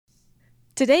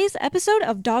Today's episode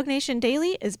of Dog Nation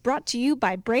Daily is brought to you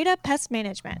by Breda Pest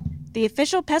Management, the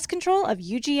official pest control of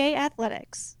UGA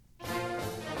Athletics.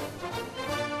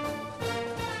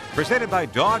 Presented by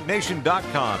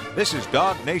DogNation.com. This is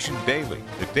Dog Nation Daily,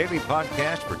 the daily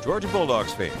podcast for Georgia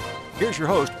Bulldogs fans. Here's your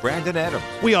host, Brandon Adams.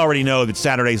 We already know that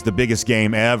Saturday's the biggest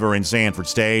game ever in Sanford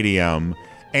Stadium.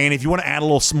 And if you want to add a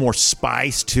little more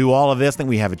spice to all of this, then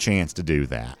we have a chance to do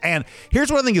that. And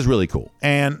here's what I think is really cool.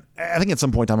 And I think at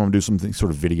some point I'm going to do something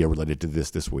sort of video related to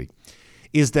this week.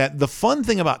 Is that the fun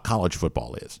thing about college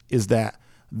football is that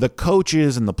the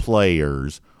coaches and the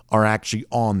players are actually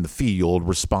on the field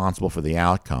responsible for the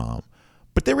outcome.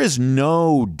 But there is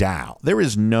no doubt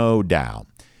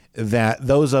that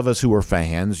those of us who are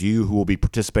fans, you who will be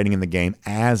participating in the game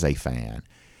as a fan,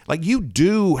 like you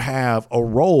do have a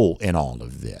role in all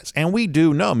of this. And we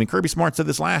do know, I mean, Kirby Smart said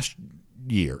this last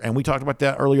year, and we talked about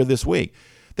that earlier this week,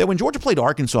 that when Georgia played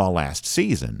Arkansas last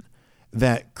season,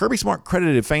 that Kirby Smart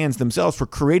credited fans themselves for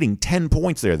creating 10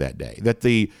 points there that day, that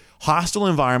the hostile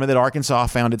environment that Arkansas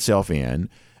found itself in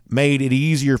made it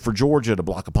easier for Georgia to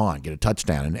block a punt, get a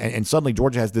touchdown. And suddenly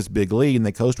Georgia has this big lead, and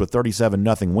they coast with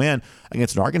 37-0 win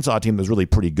against an Arkansas team that was really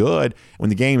pretty good. When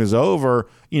the game is over,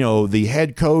 you know, the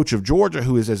head coach of Georgia,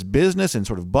 who is as business and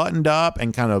sort of buttoned up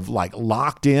and kind of like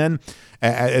locked in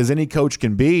as any coach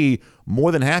can be,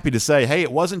 more than happy to say, hey,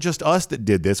 it wasn't just us that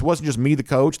did this. It wasn't just me, the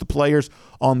coach, the players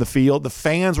on the field. The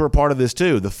fans were a part of this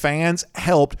too. The fans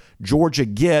helped Georgia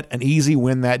get an easy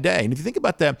win that day. And if you think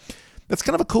about that, that's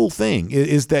kind of a cool thing,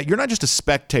 is that you're not just a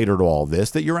spectator to all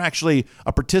this, that you're actually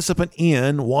a participant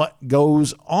in what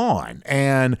goes on.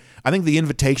 And I think the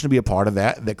invitation to be a part of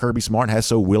that Kirby Smart has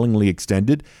so willingly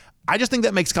extended, I just think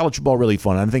that makes college football really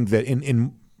fun. I think that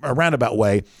in a roundabout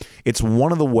way, it's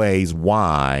one of the ways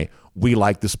why we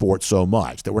like the sport so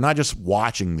much, that we're not just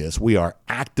watching this, we are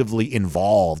actively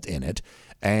involved in it.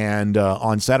 And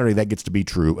on Saturday, that gets to be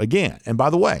true again. And by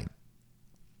the way,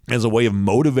 as a way of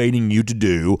motivating you to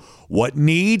do what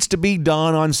needs to be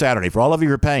done on Saturday. For all of you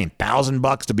who are paying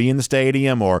 $1,000 to be in the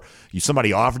stadium, or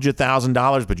somebody offered you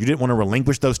 $1,000, but you didn't want to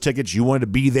relinquish those tickets. You wanted to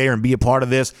be there and be a part of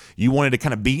this. You wanted to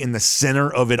kind of be in the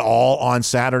center of it all on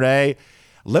Saturday.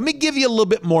 Let me give you a little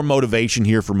bit more motivation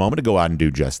here for a moment to go out and do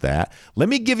just that. Let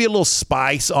me give you a little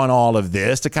spice on all of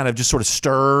this to kind of just sort of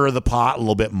stir the pot a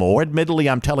little bit more. Admittedly,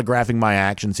 I'm telegraphing my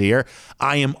actions here.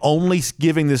 I am only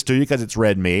giving this to you because it's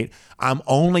red meat. I'm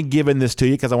only giving this to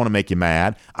you because I want to make you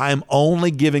mad. I'm only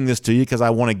giving this to you because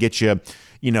I want to get you,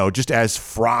 just as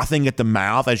frothing at the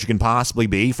mouth as you can possibly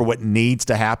be for what needs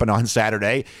to happen on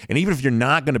Saturday. And even if you're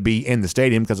not going to be in the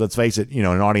stadium, because let's face it, an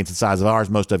audience the size of ours,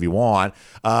 most of you want,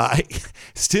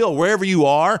 still, wherever you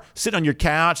are, sitting on your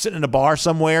couch, sitting in a bar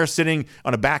somewhere, sitting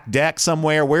on a back deck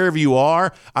somewhere, wherever you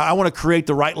are, I want to create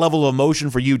the right level of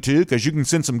emotion for you too, because you can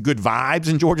send some good vibes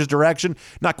in Georgia's direction.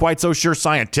 Not quite so sure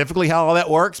scientifically how all that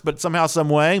works, but somehow, some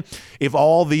way, if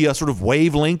all the sort of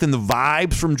wavelength and the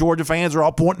vibes from Georgia fans are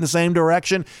all pointing in the same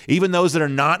direction, even those that are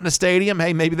not in the stadium,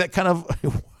 hey, maybe that kind of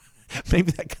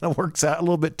works out a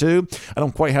little bit too. I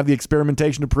don't quite have the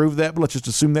experimentation to prove that, but let's just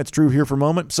assume that's true here for a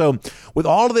moment. So with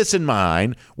all of this in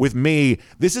mind, with me,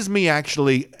 this is me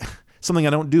actually, something I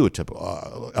don't do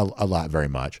a lot very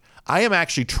much. I am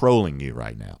actually trolling you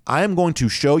right now. I am going to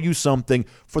show you something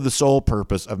for the sole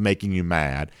purpose of making you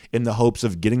mad in the hopes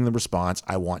of getting the response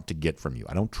I want to get from you.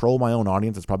 I don't troll my own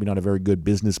audience. It's probably not a very good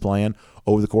business plan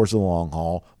over the course of the long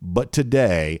haul. But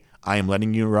today, I am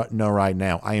letting you know right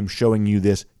now, I am showing you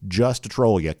this just to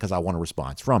troll you because I want a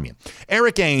response from you.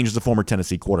 Erik Ainge is a former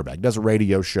Tennessee quarterback, does a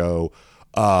radio show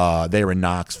there in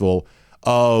Knoxville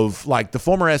of like the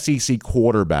former SEC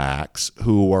quarterbacks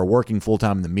who are working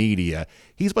full-time in the media.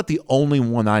 He's about the only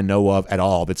one I know of at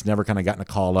all that's never kind of gotten a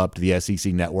call up to the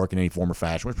SEC network in any form or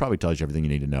fashion, which probably tells you everything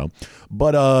you need to know.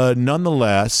 But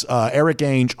nonetheless, Erik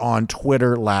Ainge on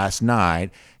Twitter last night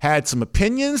had some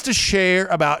opinions to share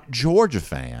about Georgia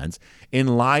fans in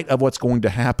light of what's going to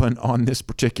happen on this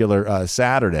particular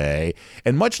Saturday.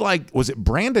 And much like, was it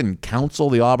Brandon Council,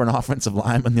 the Auburn offensive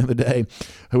lineman the other day,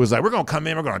 who was like, we're going to come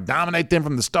in, we're going to dominate them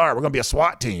from the start, we're going to be a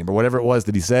SWAT team, or whatever it was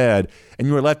that he said. And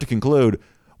you were left to conclude,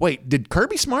 wait, did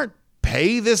Kirby Smart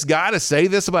pay this guy to say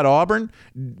this about Auburn?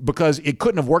 Because it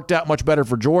couldn't have worked out much better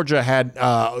for Georgia had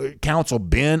Council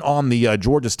been on the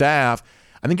Georgia staff.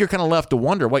 I think you're kind of left to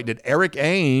wonder, wait, did Erik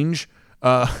Ainge,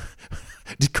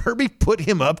 did Kirby put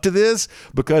him up to this?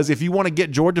 Because if you want to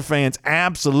get Georgia fans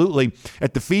absolutely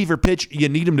at the fever pitch you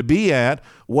need them to be at,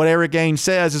 what Erik Ainge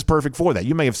says is perfect for that.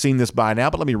 You may have seen this by now,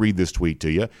 but let me read this tweet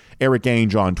to you. Erik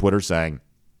Ainge on Twitter saying,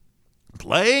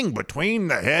 "Playing between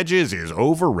the hedges is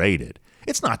overrated.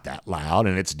 It's not that loud,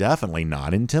 and it's definitely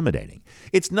not intimidating.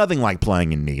 It's nothing like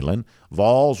playing in Neyland.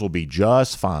 Vols will be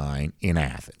just fine in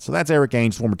Athens. So that's Eric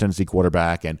Ainge, former Tennessee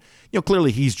quarterback, and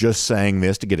clearly he's just saying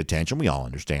this to get attention. We all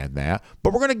understand that.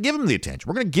 But we're going to give him the attention.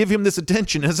 We're going to give him this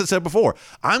attention, as I said before.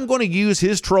 I'm going to use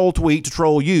his troll tweet to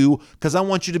troll you because I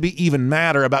want you to be even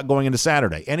madder about going into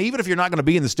Saturday. And even if you're not going to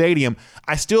be in the stadium,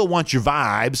 I still want your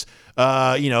vibes,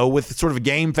 with sort of a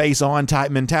game face on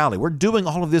type mentality. We're doing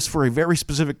all of this for a very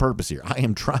specific purpose here. I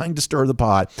am trying to stir the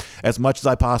pot as much as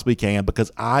I possibly can because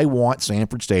I want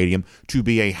Sanford Stadium to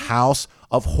be a house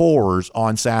of horrors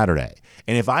on Saturday.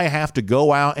 And if I have to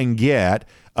go out and get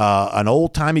an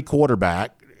old-timey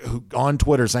quarterback who, on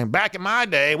Twitter saying, back in my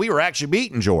day, we were actually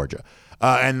beating Georgia,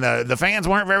 and the fans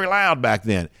weren't very loud back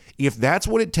then. If that's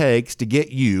what it takes to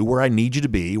get you where I need you to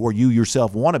be, where you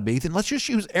yourself want to be, then let's just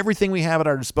use everything we have at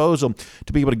our disposal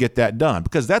to be able to get that done.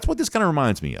 Because that's what this kind of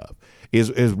reminds me of,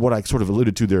 is what I sort of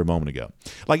alluded to there a moment ago.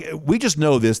 Like, we just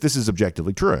know this is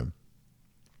objectively true.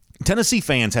 Tennessee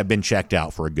fans have been checked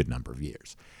out for a good number of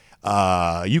years.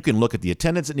 You can look at the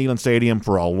attendance at Neyland Stadium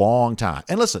for a long time.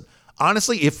 And listen,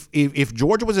 honestly, if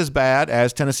Georgia was as bad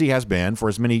as Tennessee has been for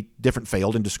as many different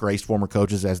failed and disgraced former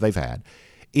coaches as they've had,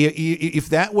 if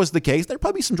that was the case, there'd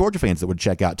probably be some Georgia fans that would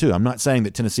check out too. I'm not saying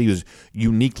that Tennessee was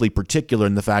uniquely particular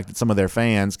in the fact that some of their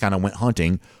fans kind of went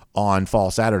hunting on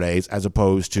fall Saturdays as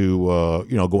opposed to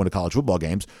going to college football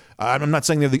games. I'm not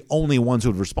saying they're the only ones who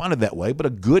have responded that way, but a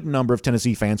good number of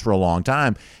Tennessee fans for a long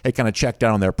time had kind of checked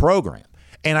out on their program.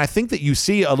 And I think that you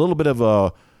see a little bit of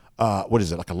a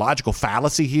like a logical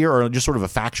fallacy here, or just sort of a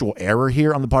factual error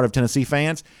here on the part of Tennessee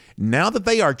fans. Now that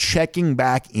they are checking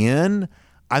back in,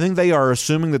 I think they are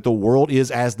assuming that the world is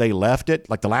as they left it.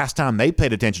 Like the last time they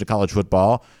paid attention to college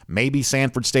football, maybe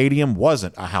Sanford Stadium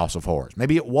wasn't a house of horrors.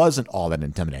 Maybe it wasn't all that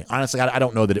intimidating. Honestly, I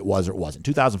don't know that it was or it wasn't.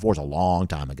 2004 is a long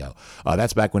time ago.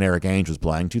 That's back when Eric Ainge was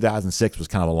playing. 2006 was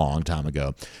kind of a long time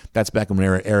ago. That's back when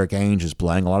Eric Ainge was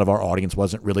playing. A lot of our audience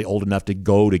wasn't really old enough to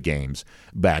go to games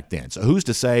back then. So who's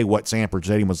to say what Sanford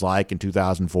Stadium was like in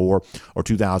 2004 or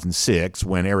 2006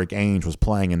 when Eric Ainge was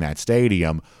playing in that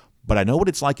stadium? But I know what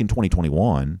it's like in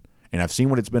 2021, and I've seen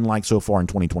what it's been like so far in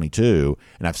 2022,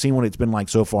 and I've seen what it's been like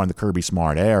so far in the Kirby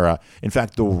Smart era. In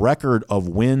fact, the record of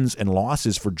wins and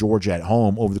losses for Georgia at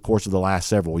home over the course of the last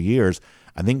several years,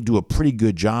 I think, do a pretty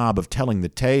good job of telling the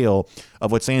tale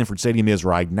of what Sanford Stadium is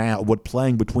right now, what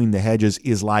playing between the hedges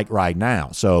is like right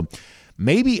now. So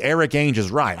maybe Eric Ainge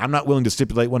is right. I'm not willing to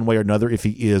stipulate one way or another if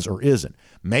he is or isn't.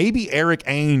 Maybe Eric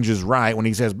Ainge is right when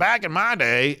he says, back in my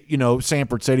day,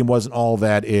 Sanford Stadium wasn't all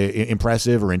that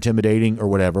impressive or intimidating or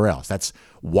whatever else. That's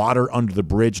water under the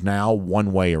bridge now,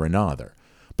 one way or another.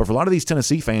 But for a lot of these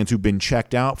Tennessee fans who've been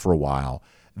checked out for a while,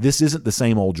 this isn't the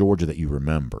same old Georgia that you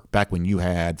remember. Back when you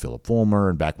had Philip Fulmer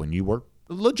and back when you were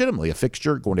legitimately a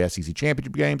fixture going to SEC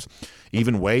championship games,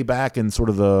 even way back in sort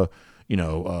of the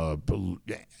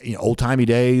old-timey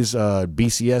days,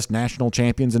 BCS national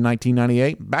champions in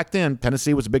 1998. Back then,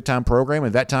 Tennessee was a big-time program.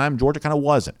 At that time, Georgia kind of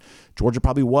wasn't. Georgia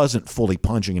probably wasn't fully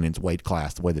punching in its weight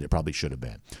class the way that it probably should have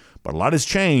been. But a lot has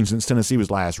changed since Tennessee was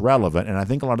last relevant, and I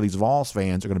think a lot of these Vols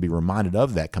fans are going to be reminded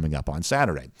of that coming up on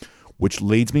Saturday, which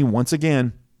leads me once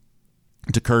again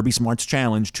to Kirby Smart's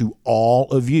challenge to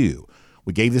all of you.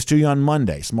 We gave this to you on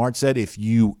Monday. Smart said if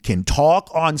you can talk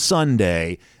on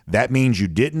Sunday, that means you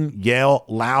didn't yell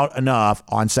loud enough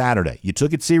on Saturday. You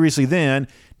took it seriously then.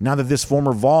 Now that this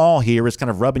former Vol here is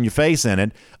kind of rubbing your face in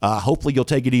it, hopefully you'll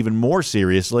take it even more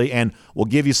seriously, and we'll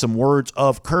give you some words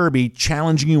of Kirby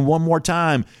challenging you one more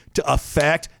time to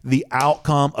affect the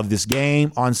outcome of this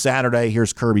game on Saturday.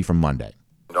 Here's Kirby from Monday.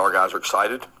 Our guys are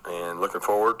excited and looking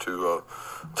forward to a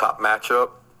top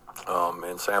matchup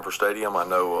in Sanford Stadium. I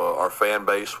know our fan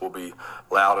base will be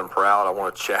loud and proud. I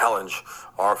want to challenge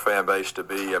our fan base to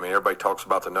be, everybody talks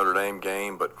about the Notre Dame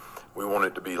game, but we want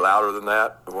it to be louder than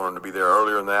that. We want them to be there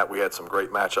earlier than that. We had some great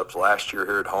matchups last year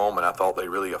here at home, and I thought they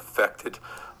really affected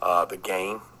the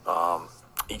game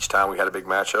each time we had a big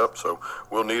matchup. So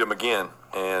we'll need them again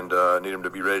and need them to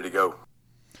be ready to go.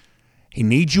 He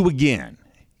needs you again.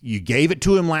 You gave it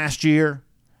to him last year.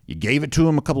 You gave it to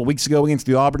him a couple of weeks ago against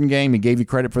the Auburn game. He gave you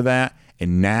credit for that.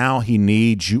 And now he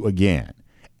needs you again.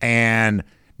 And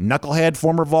knucklehead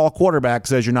former Vol quarterback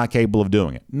says you're not capable of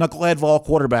doing it. Knucklehead Vol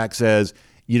quarterback says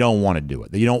you don't want to do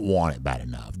it. That you don't want it bad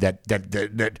enough.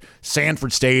 That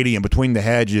Sanford Stadium between the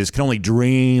hedges can only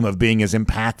dream of being as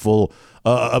impactful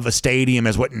of a stadium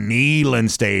as what Neyland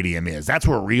Stadium is. That's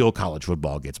where real college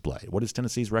football gets played. What is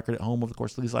Tennessee's record at home over the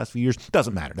course of these last few years?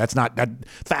 Doesn't matter.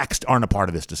 Facts aren't a part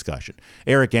of this discussion.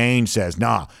 Eric Ainge says,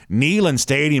 Neyland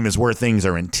Stadium is where things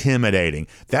are intimidating.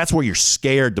 That's where you're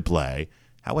scared to play.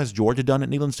 How has Georgia done at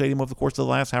Neyland Stadium over the course of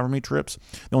the last however many trips?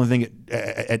 The only thing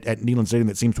at Neyland Stadium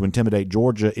that seems to intimidate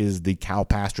Georgia is the cow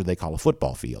pasture they call a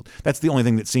football field. That's the only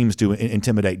thing that seems to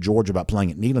intimidate Georgia about playing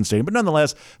at Neyland Stadium. But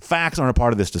nonetheless, facts aren't a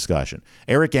part of this discussion.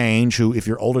 Eric Ainge, who, if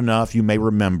you're old enough, you may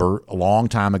remember a long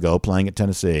time ago playing at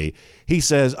Tennessee, he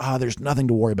says, there's nothing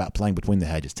to worry about playing between the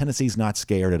hedges. Tennessee's not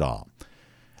scared at all.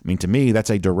 I mean, to me,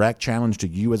 that's a direct challenge to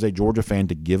you as a Georgia fan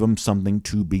to give them something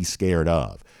to be scared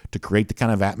of, to create the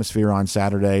kind of atmosphere on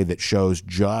Saturday that shows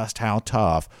just how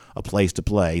tough a place to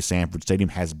play Sanford Stadium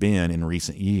has been in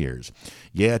recent years.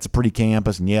 Yeah, it's a pretty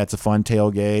campus, and yeah, it's a fun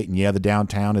tailgate, and yeah, the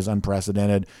downtown is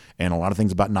unprecedented, and a lot of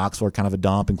things about Knoxville are kind of a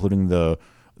dump, including the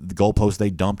goalpost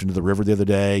they dumped into the river the other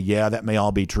day. Yeah, that may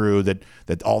all be true,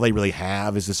 that all they really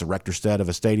have is this erector set of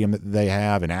a stadium that they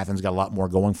have, and Athens got a lot more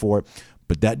going for it.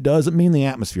 But that doesn't mean the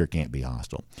atmosphere can't be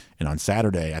hostile. And on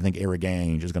Saturday, I think Eric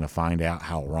Ainge is going to find out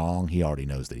how wrong he already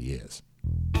knows that he is.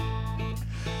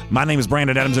 My name is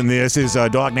Brandon Adams, and this is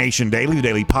Dog Nation Daily, the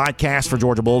daily podcast for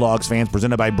Georgia Bulldogs fans,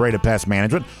 presented by Breda Pest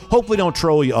Management. Hopefully don't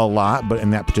troll you a lot, but in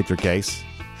that particular case,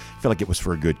 I feel like it was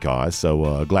for a good cause,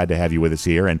 so glad to have you with us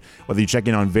here. And whether you check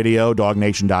in on video,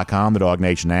 dognation.com, the Dog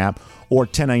Nation app, or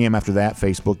 10 a.m. after that,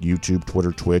 Facebook, YouTube,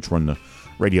 Twitter, Twitch, we're on the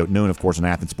radio at noon, of course, on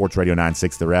Athens Sports Radio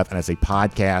 96 The Ref, and as a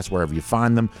podcast wherever you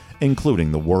find them,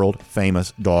 including the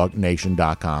world-famous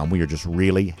dognation.com. We are just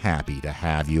really happy to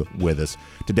have you with us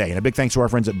today. And a big thanks to our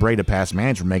friends at Breda Pest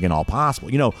Management for making it all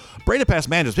possible. You know, Breda Pest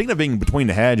Management, speaking of being between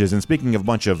the hedges and speaking of a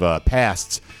bunch of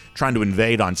pests trying to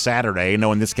invade on Saturday,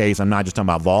 no, in this case, I'm not just talking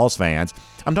about Vols fans.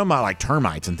 I'm talking about like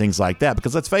termites and things like that,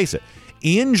 because let's face it,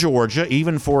 in Georgia,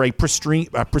 even for a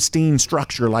pristine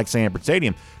structure like Sanford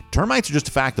Stadium, termites are just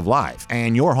a fact of life.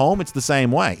 And your home, it's the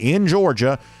same way. In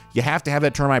Georgia, you have to have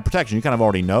that termite protection. You kind of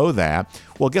already know that.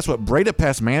 Well, guess what? Breda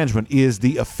Pest Management is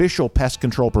the official pest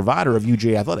control provider of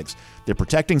UGA Athletics. They're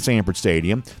protecting Sanford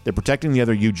Stadium. They're protecting the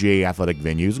other UGA athletic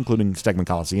venues, including Stegman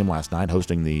Coliseum last night,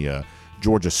 hosting the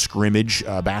Georgia scrimmage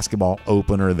basketball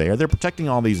opener there. They're protecting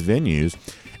all these venues,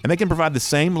 and they can provide the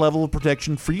same level of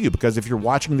protection for you, because if you're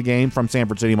watching the game from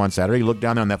Sanford Stadium on Saturday, you look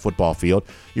down there on that football field,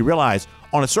 you realize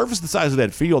on a surface the size of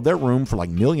that field, there's room for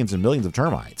like millions and millions of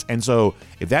termites. And so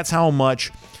if that's how much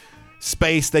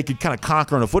space they could kind of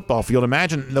conquer on a football field,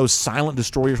 imagine those silent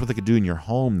destroyers, what they could do in your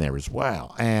home there as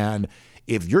well. And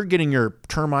if you're getting your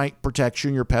termite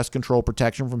protection, your pest control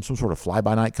protection from some sort of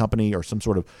fly-by-night company or some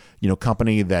sort of,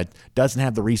 company that doesn't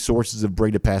have the resources of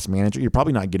Breda Pest Management, you're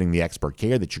probably not getting the expert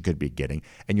care that you could be getting,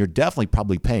 and you're definitely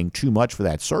probably paying too much for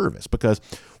that service, because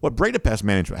what Breda Pest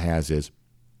Management has is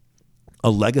a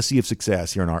legacy of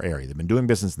success here in our area. They've been doing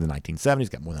business in the 1970s,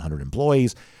 got more than 100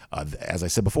 employees. As I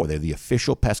said before, they're the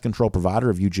official pest control provider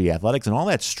of UGA Athletics, and all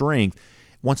that strength,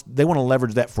 they want to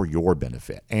leverage that for your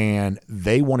benefit, and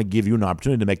they want to give you an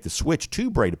opportunity to make the switch to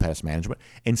Breda Pest Management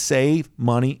and save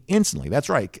money instantly. That's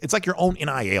right. It's like your own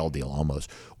NIL deal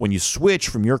almost. When you switch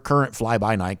from your current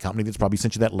fly-by-night company that's probably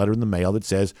sent you that letter in the mail that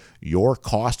says your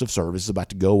cost of service is about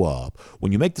to go up,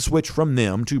 when you make the switch from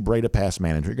them to Breda Pest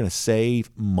Management, you're going to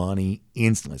save money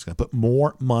instantly. It's going to put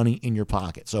more money in your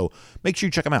pocket. So make sure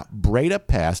you check them out,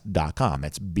 bredapest.com.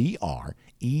 That's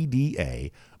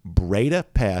BREDA,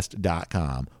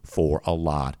 bredapest.com for a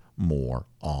lot more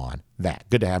on that.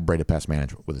 Good to have Breda Pest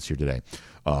Management with us here today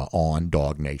on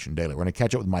Dog Nation Daily. We're going to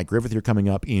catch up with Mike Griffith here coming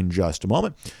up in just a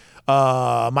moment.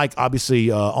 Mike,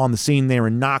 obviously on the scene there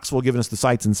in Knoxville, giving us the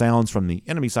sights and sounds from the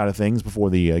enemy side of things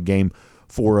before the game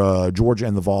for Georgia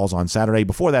and the Vols on Saturday.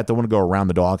 Before that, they want to go around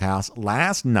the doghouse.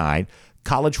 Last night,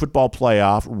 College Football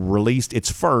Playoff released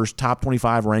its first top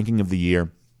 25 ranking of the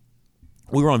year.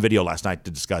 We were on video last night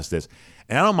to discuss this,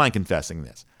 and I don't mind confessing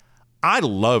this. I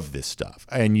love this stuff.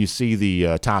 And you see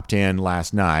the top 10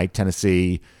 last night.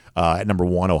 Tennessee at number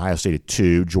 1, Ohio State at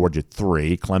 2, Georgia at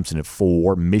 3, Clemson at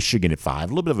 4, Michigan at 5. A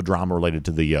little bit of a drama related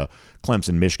to the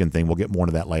Clemson-Michigan thing. We'll get more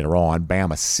into that later on.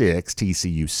 Bama 6,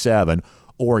 TCU 7,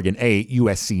 Oregon 8,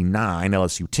 USC 9,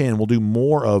 LSU 10. We'll do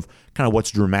more of kind of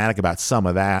what's dramatic about some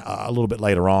of that a little bit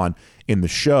later on in the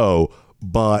show.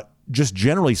 But just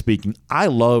generally speaking, I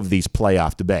love these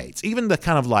playoff debates. Even the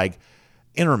kind of like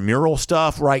intramural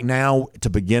stuff right now to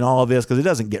begin all of this, because it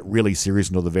doesn't get really serious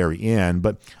until the very end.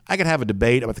 But I could have a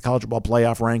debate about the college football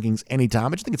playoff rankings anytime.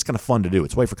 I just think it's kind of fun to do.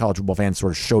 It's a way for college football fans to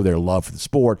sort of show their love for the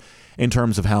sport in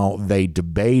terms of how they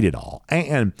debate it all.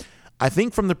 And I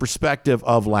think from the perspective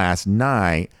of last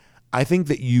night, I think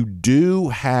that you do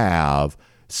have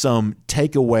some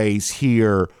takeaways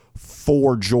here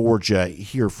for Georgia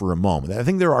here for a moment. I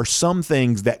think there are some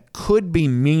things that could be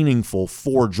meaningful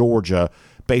for Georgia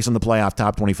based on the playoff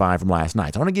top 25 from last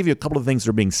night. So I want to give you a couple of things that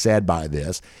are being said by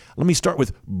this. Let me start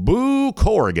with Boo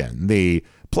Corrigan, the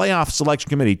playoff selection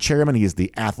committee chairman. He is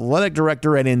the athletic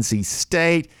director at NC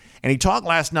State. And he talked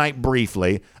last night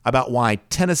briefly about why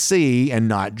Tennessee and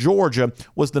not Georgia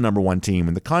was the number one team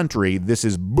in the country. This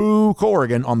is Boo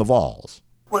Corrigan on the Vols.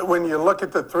 When you look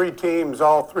at the three teams,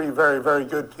 all three very, very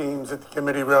good teams that the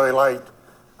committee really liked,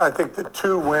 I think the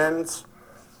two wins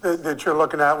that you're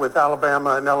looking at with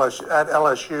Alabama and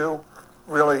LSU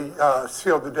really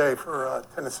sealed the day for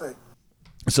Tennessee.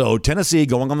 So Tennessee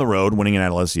going on the road, winning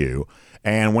at LSU,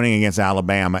 and winning against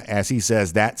Alabama, as he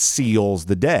says, that seals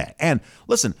the day. And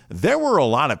listen, there were a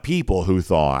lot of people who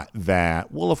thought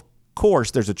that, well, of course,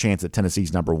 there's a chance that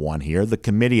Tennessee's number one here. The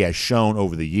committee has shown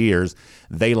over the years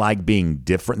they like being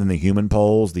different than the human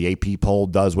polls. The AP poll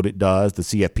does what it does. The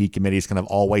CFP committee has kind of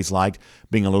always liked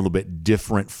being a little bit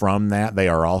different from that. They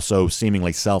are also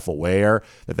seemingly self-aware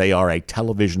that they are a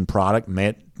television product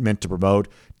meant to promote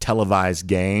televised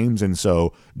games, and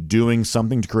so doing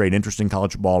something to create interest in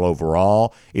college football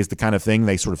overall is the kind of thing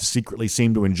they sort of secretly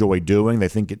seem to enjoy doing. They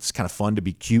think it's kind of fun to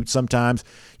be cute sometimes.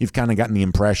 You've kind of gotten the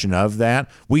impression of that.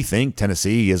 We think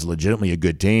Tennessee is legitimately a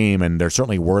good team, and they're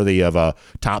certainly worthy of a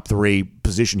top three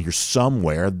position here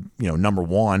somewhere. Number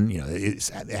one, it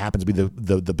happens to be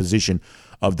the position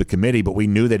of the committee, but we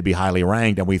knew they'd be highly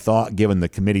ranked, and we thought, given the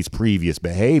committee's previous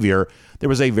behavior, there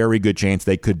was a very good chance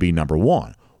they could be number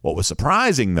one. What was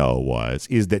surprising, though,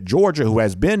 is that Georgia, who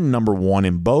has been number one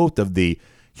in both of the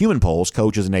human polls,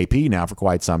 coaches and AP now for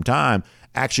quite some time,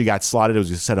 actually got slotted,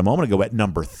 as you said a moment ago, at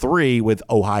number 3 with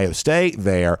Ohio State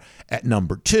there at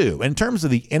number 2. In terms of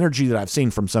the energy that I've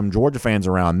seen from some Georgia fans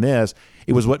around this,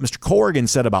 it was what Mr. Corrigan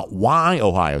said about why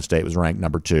Ohio State was ranked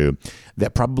number 2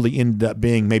 that probably ended up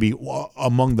being maybe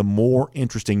among the more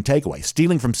interesting takeaways.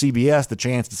 Stealing from CBS the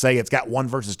chance to say it's got 1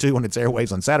 versus 2 on its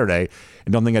airwaves on Saturday,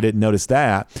 and don't think I didn't notice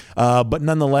that. But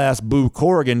nonetheless, Boo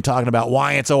Corrigan talking about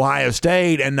why it's Ohio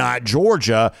State and not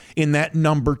Georgia in that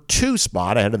number 2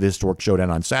 spot ahead of the historic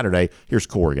showdown on Saturday. Here's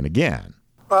Corrigan again.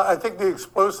 Well, I think the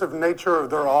explosive nature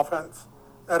of their offense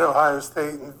at Ohio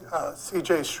State,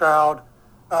 C.J. Stroud,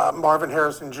 Marvin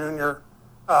Harrison Jr.,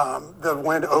 the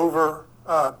win over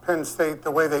Penn State,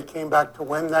 the way they came back to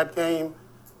win that game.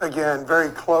 Again, very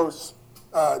close,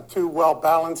 2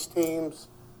 well-balanced teams.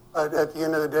 At the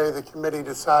end of the day, the committee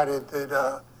decided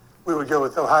that we would go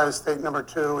with Ohio State number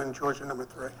 2 and Georgia number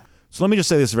 3. So let me just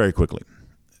say this very quickly.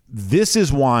 This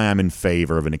is why I'm in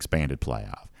favor of an expanded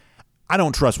playoff. I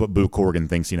don't trust what Boo Corrigan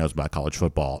thinks he knows about college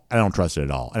football. I don't trust it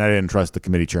at all. And I didn't trust the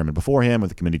committee chairman before him, or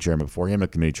the committee chairman before him, or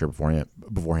the committee chair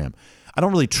before him. I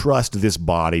don't really trust this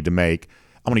body to make,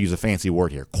 I'm going to use a fancy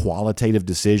word here, qualitative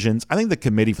decisions. I think the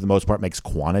committee, for the most part, makes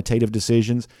quantitative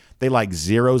decisions. They like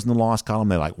zeros in the loss column.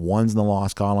 They like ones in the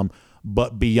loss column.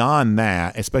 But beyond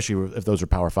that, especially if those are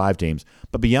Power 5 teams,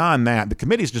 but beyond that, the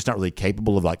committee is just not really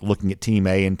capable of like looking at Team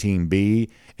A and Team B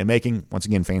and making, once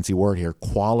again, fancy word here,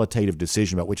 qualitative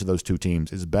decision about which of those 2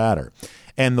 teams is better.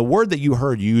 And the word that you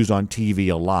heard used on TV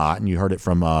a lot, and you heard it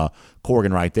from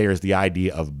Corrigan right there, is the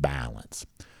idea of balance.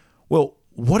 Well,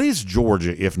 what is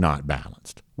Georgia if not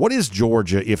balanced? What is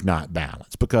Georgia if not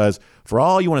balanced? Because for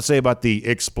all you want to say about the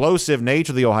explosive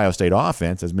nature of the Ohio State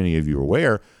offense, as many of you are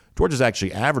aware, Georgia's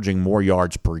actually averaging more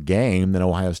yards per game than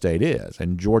Ohio State is.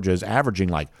 And Georgia is averaging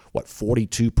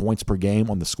 42 points per game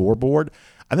on the scoreboard.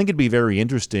 I think it'd be very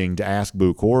interesting to ask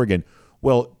Boo Corrigan,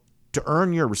 well, to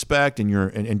earn your respect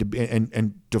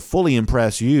and to fully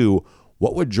impress you,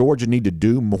 what would Georgia need to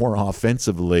do more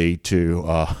offensively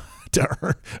to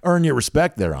earn your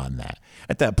respect there on that?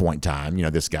 At that point in time,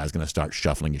 this guy's going to start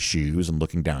shuffling his shoes and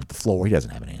looking down at the floor. He doesn't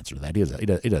have an answer to that.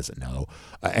 He doesn't know.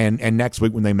 And next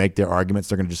week when they make their arguments,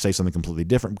 they're going to just say something completely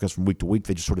different because from week to week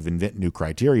they just sort of invent new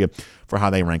criteria for how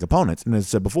they rank opponents. And as I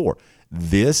said before,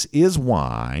 this is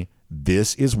why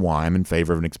I'm in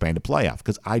favor of an expanded playoff,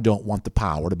 because I don't want the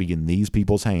power to be in these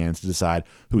people's hands to decide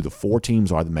who the 4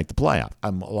 teams are that make the playoff.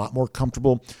 I'm a lot more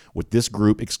comfortable with this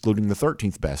group excluding the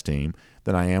 13th best team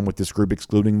than I am with this group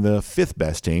excluding the 5th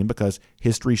best team, because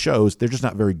history shows they're just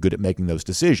not very good at making those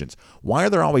decisions. Why are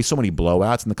there always so many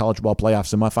blowouts in the college football playoff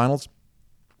semifinals?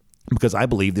 Because I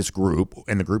believe this group,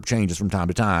 and the group changes from time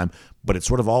to time, but it's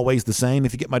sort of always the same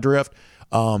if you get my drift.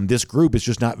 This group is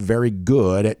just not very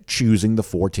good at choosing the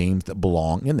 4 teams that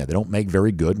belong in there. They don't make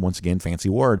very good, once again, fancy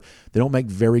word, they don't make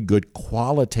very good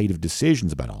qualitative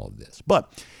decisions about all of this.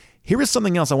 But here is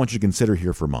something else I want you to consider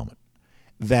here for a moment.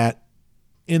 That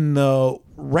in the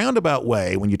roundabout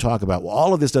way, when you talk about, well,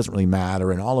 all of this doesn't really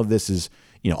matter and all of this is,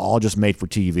 all just made for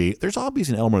TV, there's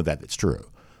obviously an element of that that's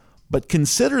true. But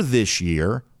consider this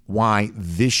year, why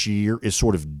this year is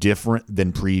sort of different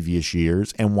than previous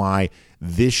years, and why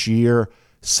this year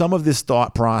some of this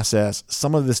thought process,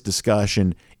 some of this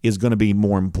discussion is going to be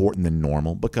more important than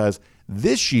normal, because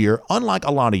This year, unlike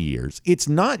a lot of years, it's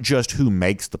not just who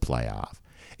makes the playoff.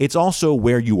 It's also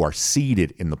where you are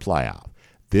seated in the playoff.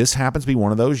 This happens to be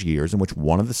one of those years in which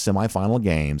one of the semifinal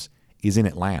games is in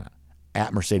Atlanta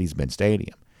at Mercedes-Benz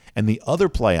Stadium. And the other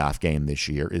playoff game this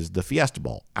year is the Fiesta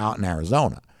Bowl out in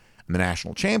Arizona. And the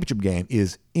national championship game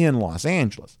is in Los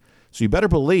Angeles. So you better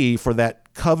believe for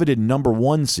that coveted number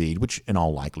 1 seed, which in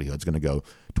all likelihood is going to go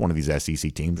to one of these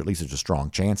SEC teams, or at least there's a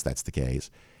strong chance that's the case,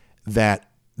 that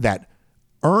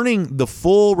earning the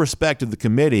full respect of the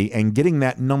committee and getting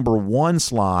that number 1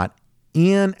 slot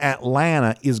in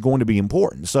Atlanta is going to be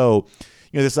important. So,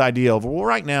 this idea of, well,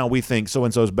 right now we think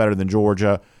so-and-so is better than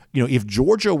Georgia. If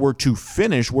Georgia were to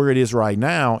finish where it is right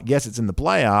now, yes, it's in the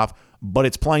playoff, but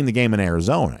it's playing the game in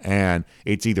Arizona, and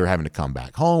it's either having to come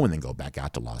back home and then go back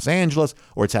out to Los Angeles,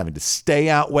 or it's having to stay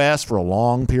out west for a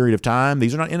long period of time.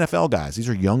 These are not NFL guys. These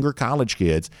are younger college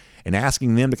kids, and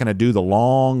asking them to kind of do the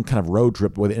long kind of road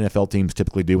trip where the NFL teams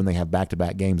typically do when they have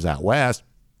back-to-back games out west,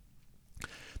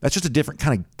 that's just a different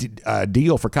kind of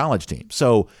deal for college teams.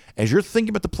 So as you're thinking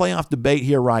about the playoff debate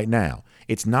here right now,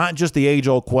 it's not just the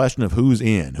age-old question of who's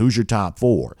in, who's your top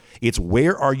 4. It's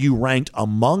where are you ranked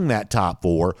among that top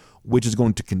 4, which is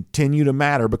going to continue to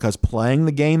matter because playing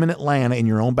the game in Atlanta in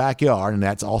your own backyard, and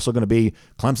that's also going to be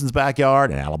Clemson's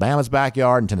backyard and Alabama's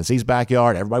backyard and Tennessee's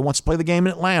backyard. Everybody wants to play the game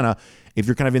in Atlanta. If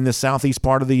you're kind of in the southeast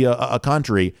part of the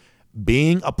country,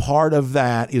 being a part of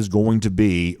that is going to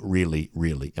be really,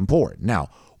 really important. Now,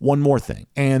 one more thing,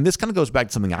 and this kind of goes back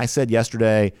to something I said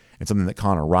yesterday and something that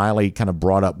Connor Riley kind of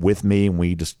brought up with me, and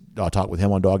we just talked with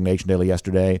him on Dog Nation Daily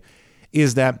yesterday,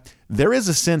 is that there is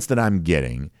a sense that I'm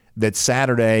getting that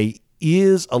Saturday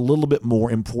is a little bit more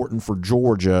important for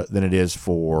Georgia than it is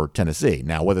for Tennessee.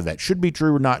 Now, whether that should be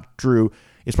true or not true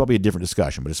is probably a different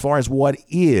discussion. But as far as what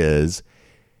is,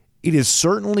 it is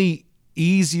certainly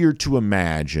easier to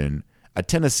imagine a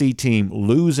Tennessee team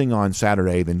losing on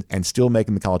Saturday and still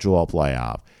making the college football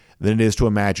playoff than it is to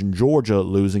imagine Georgia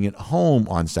losing at home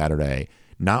on Saturday,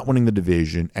 not winning the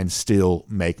division, and still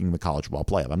making the college football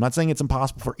playoff. I'm not saying it's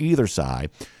impossible for either side,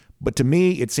 but to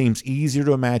me, it seems easier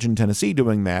to imagine Tennessee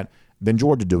doing that than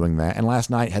Georgia doing that. And last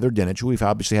night, Heather Dinich, who we've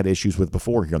obviously had issues with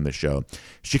before here on this show,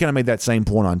 she kind of made that same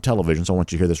point on television. So I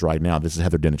want you to hear this right now. This is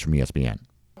Heather Dinich from ESPN.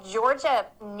 Georgia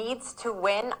needs to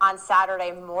win on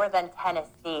Saturday more than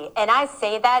Tennessee. And I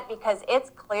say that because it's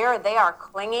clear they are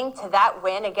clinging to that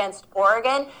win against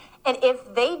Oregon. And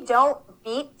if they don't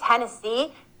beat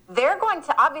Tennessee, they're going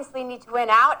to obviously need to win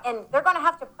out, and they're going to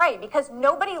have to pray because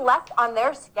nobody left on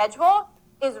their schedule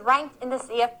is ranked in the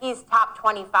CFP's top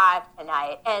 25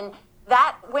 tonight. And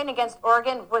that win against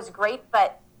Oregon was great,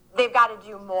 but they've got to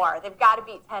do more. They've got to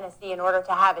beat Tennessee in order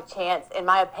to have a chance, in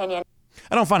my opinion.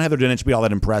 I don't find Heather Dinich to be all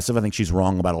that impressive. I think she's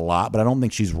wrong about a lot, but I don't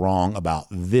think she's wrong about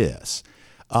this.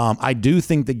 I do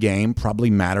think the game probably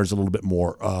matters a little bit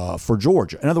more for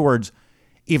Georgia. In other words,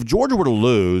 if Georgia were to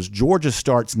lose, Georgia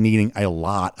starts needing a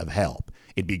lot of help.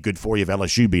 It'd be good for you if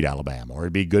LSU beat Alabama, or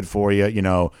it'd be good for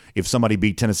you, if somebody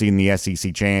beat Tennessee in the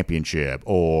SEC championship,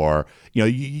 or,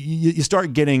 you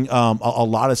start getting a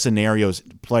lot of scenarios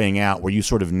playing out where you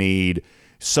sort of need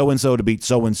so-and-so to beat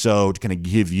so-and-so to kind of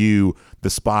give you the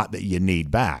spot that you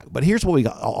need back. But here's what we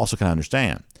also kind of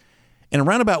understand. In a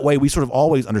roundabout way, we sort of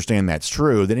always understand that's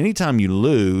true, that anytime you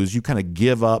lose, you kind of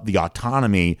give up the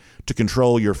autonomy to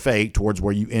control your fate towards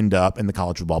where you end up in the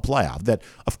college football playoff. That,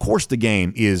 of course, the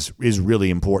game is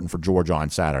really important for Georgia on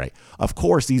Saturday. Of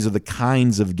course, these are the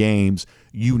kinds of games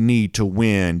you need to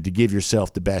win to give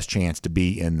yourself the best chance to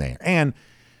be in there. And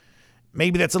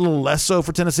maybe that's a little less so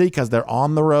for Tennessee because they're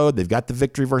on the road. They've got the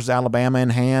victory versus Alabama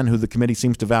in hand, who the committee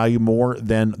seems to value more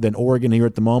than Oregon here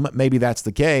at the moment. Maybe that's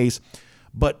the case,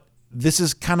 but this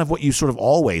is kind of what you sort of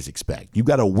always expect. You've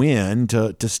got to win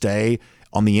to stay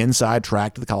on the inside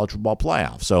track to the college football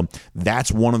playoff. So that's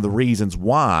one of the reasons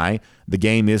why the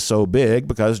game is so big,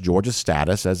 because Georgia's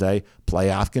status as a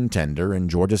playoff contender and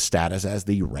Georgia's status as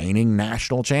the reigning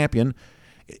national champion,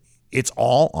 it's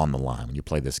all on the line when you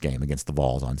play this game against the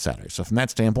Vols on Saturday. So from that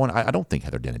standpoint, I don't think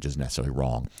Heather Dinich is necessarily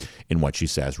wrong in what she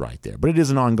says right there. But it is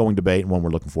an ongoing debate and one we're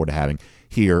looking forward to having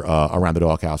here around the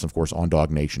Doghouse, of course, on Dog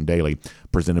Nation Daily,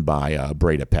 presented by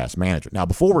Breda Pest Management. Now,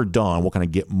 before we're done, we'll kind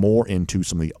of get more into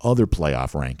some of the other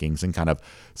playoff rankings and kind of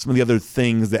some of the other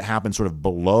things that happen sort of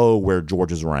below where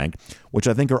Georgia's ranked, which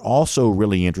I think are also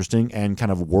really interesting and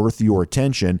kind of worth your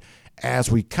attention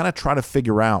as we kind of try to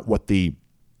figure out what the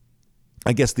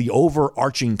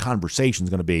overarching conversation is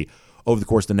going to be over the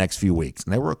course of the next few weeks.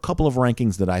 And there were a couple of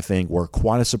rankings that I think were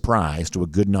quite a surprise to a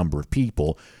good number of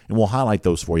people, and we'll highlight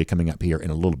those for you coming up here in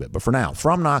a little bit. But for now,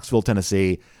 from Knoxville,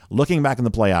 Tennessee, looking back in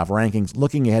the playoff rankings,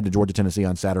 looking ahead to Georgia, Tennessee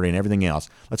on Saturday and everything else,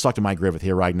 let's talk to Mike Griffith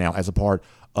here right now as a part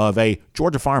of a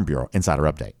Georgia Farm Bureau Insider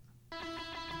Update.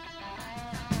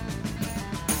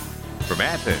 From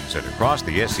Athens and across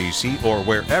the SEC or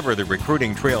wherever the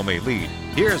recruiting trail may lead,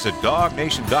 here's a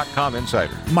DogNation.com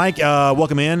insider. Mike,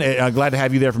 welcome in. Glad to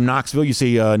have you there from Knoxville. You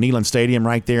see Neyland Stadium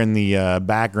right there in the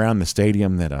background, the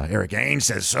stadium that Eric Ainge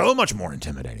says so much more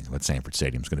intimidating than what Sanford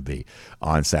Stadium is going to be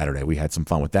on Saturday. We had some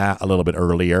fun with that a little bit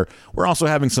earlier. We're also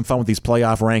having some fun with these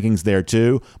playoff rankings there,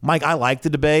 too. Mike, I like the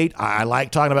debate. I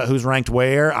like talking about who's ranked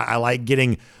where. I like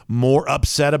getting more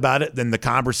upset about it than the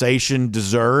conversation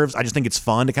deserves. I just think it's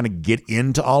fun to kind of get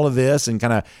into all of this and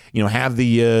kind of, have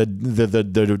the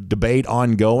debate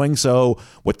ongoing. So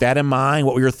with that in mind,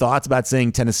 what were your thoughts about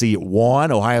seeing Tennessee at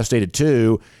 1, Ohio State at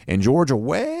 2, and Georgia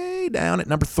way down at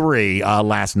number 3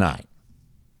 last night?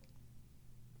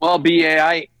 Well, BA,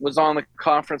 I was on the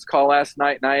conference call last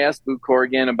night, and I asked Boo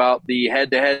Corrigan about the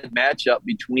head-to-head matchup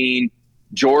between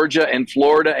Georgia and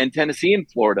Florida and Tennessee and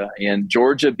Florida. And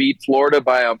Georgia beat Florida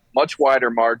by a much wider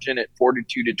margin at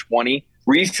 42-20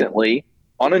 recently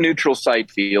on a neutral site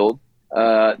field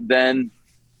than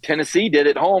Tennessee did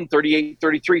at home,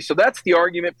 38-33. So that's the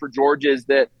argument for Georgia, is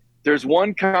that there's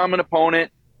one common opponent,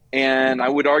 and I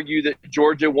would argue that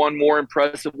Georgia won more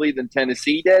impressively than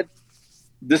Tennessee did.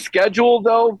 The schedule,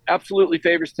 though, absolutely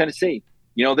favors Tennessee.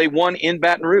 They won in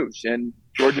Baton Rouge, and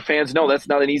Georgia fans know that's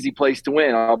not an easy place to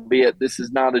win, albeit this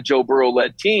is not a Joe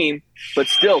Burrow-led team, but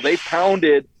still they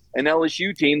pounded an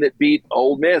LSU team that beat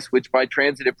Ole Miss, which by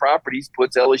transitive properties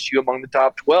puts LSU among the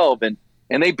top 12. And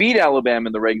they beat Alabama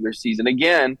in the regular season.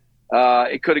 Again,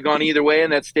 it could have gone either way in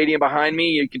that stadium behind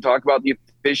me. You can talk about the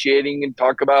officiating and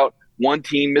talk about one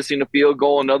team missing a field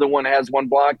goal, another one has one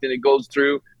blocked, and it goes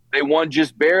through. They won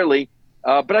just barely.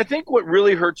 But I think what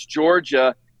really hurts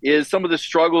Georgia is some of the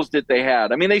struggles that they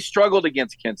had. I mean, they struggled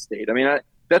against Kent State. I mean,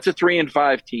 that's a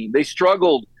 3-5 team. They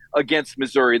struggled against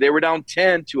Missouri. They were down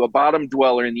 10 to a bottom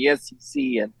dweller in the SEC.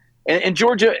 And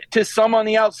Georgia, to some on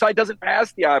the outside, doesn't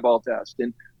pass the eyeball test.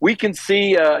 And we can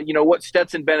see, what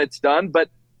Stetson Bennett's done, but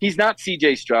he's not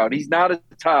C.J. Stroud. He's not at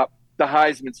the top the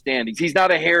Heisman standings. He's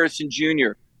not a Harrison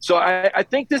Jr. So I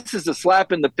think this is a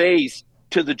slap in the face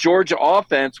to the Georgia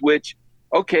offense, which,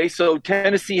 okay, so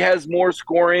Tennessee has more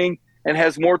scoring and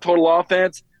has more total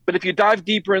offense. But if you dive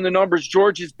deeper in the numbers,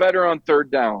 Georgia's better on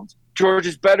third downs.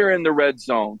 Georgia's better in the red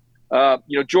zone.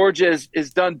 Georgia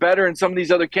is done better in some of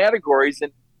these other categories,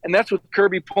 and that's with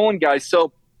Kirby pulling guys.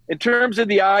 So in terms of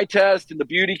the eye test and the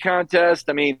beauty contest,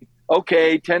 I mean,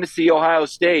 okay, Tennessee, Ohio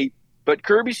State, but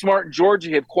Kirby Smart and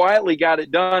Georgia have quietly got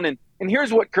it done. And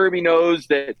here's what Kirby knows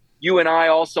that you and I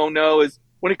also know is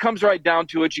when it comes right down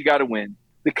to it, you got to win.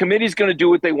 The committee's going to do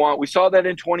what they want. We saw that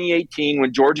in 2018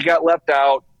 when Georgia got left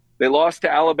out. They lost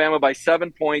to Alabama by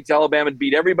 7 points. Alabama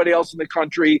beat everybody else in the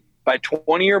country by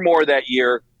 20 or more that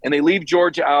year, and they leave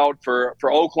Georgia out for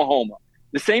Oklahoma.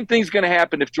 The same thing's going to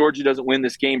happen if Georgia doesn't win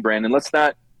this game, Brandon. Let's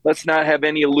not have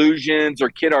any illusions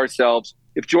or kid ourselves.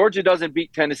 If Georgia doesn't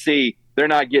beat Tennessee, they're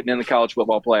not getting in the college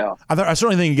football playoff. I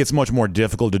certainly think it gets much more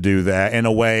difficult to do that in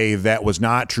a way that was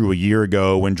not true a year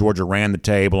ago when Georgia ran the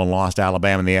table and lost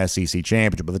Alabama in the SEC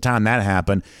championship. By the time that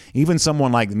happened, even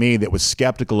someone like me that was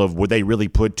skeptical of would they really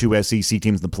put 2 SEC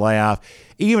teams in the playoff,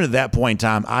 even at that point in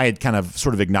time, I had kind of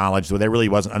sort of acknowledged that there really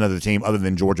wasn't another team other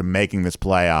than Georgia making this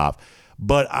playoff.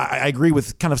 But I agree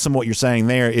with kind of some of what you're saying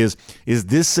there is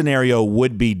this scenario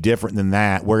would be different than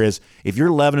that. Whereas if you're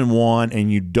 11-1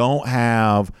 and you don't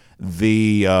have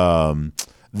the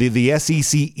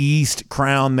SEC East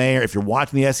crown there, if you're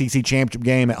watching the SEC championship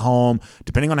game at home,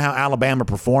 depending on how Alabama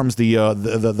performs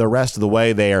the rest of the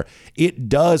way there, it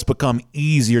does become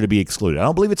easier to be excluded. I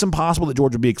don't believe it's impossible that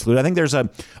Georgia will be excluded. I think there's a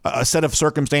set of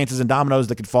circumstances and dominoes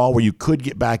that could fall where you could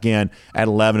get back in at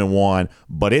 11-1,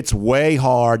 but it's way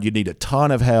hard. You need a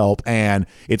ton of help, and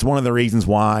it's one of the reasons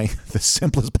why the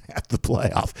simplest path to the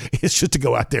playoff is just to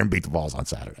go out there and beat the Vols on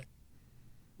Saturday.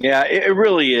 Yeah, it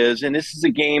really is. And this is a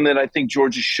game that I think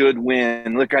Georgia should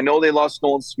win. Look, I know they lost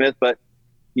Nolan Smith, but,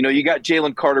 you got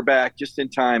Jalen Carter back just in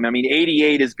time. I mean,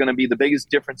 88 is going to be the biggest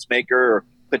difference maker or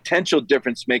potential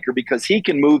difference maker because he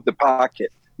can move the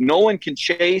pocket. Nolan can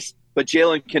chase, but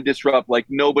Jalen can disrupt like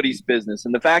nobody's business.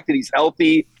 And the fact that he's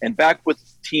healthy and back with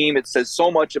the team, it says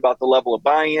so much about the level of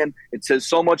buy-in. It says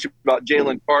so much about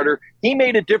Jalen Carter. He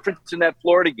made a difference in that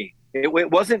Florida game.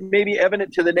 It wasn't maybe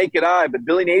evident to the naked eye, but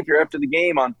Billy Napier after the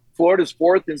game on Florida's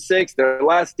 4th and 6, their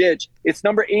last ditch, it's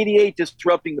number 88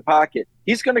 disrupting the pocket.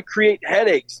 He's going to create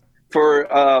headaches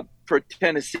for for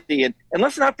Tennessee. And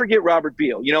let's not forget Robert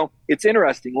Beal. You know, it's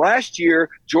interesting. Last year,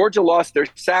 Georgia lost their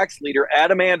sacks leader,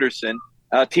 Adam Anderson,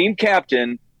 team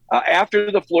captain,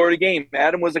 after the Florida game.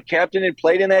 Adam was a captain and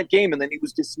played in that game, and then he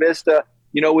was dismissed,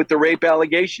 with the rape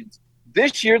allegations.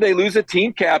 This year, they lose a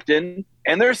team captain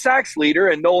and their sacks leader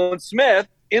and Nolan Smith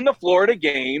in the Florida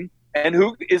game. And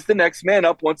who is the next man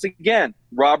up once again?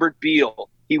 Robert Beal.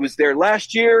 He was there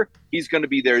last year. He's going to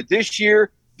be there this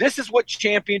year. This is what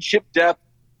championship depth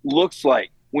looks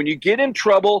like. When you get in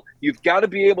trouble, you've got to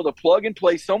be able to plug and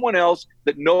play someone else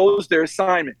that knows their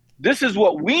assignment. This is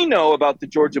what we know about the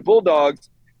Georgia Bulldogs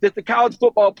that the College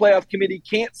Football Playoff Committee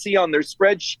can't see on their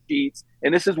spreadsheets.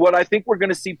 And this is what I think we're going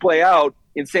to see play out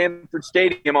in Sanford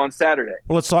Stadium on Saturday.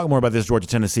 Well, let's talk more about this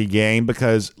Georgia-Tennessee game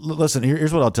because, listen,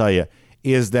 here's what I'll tell you,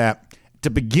 is that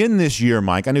to begin this year,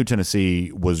 Mike, I knew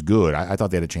Tennessee was good. I thought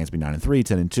they had a chance to be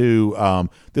 9-3, 10-2.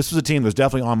 This was a team that was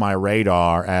definitely on my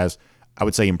radar as, I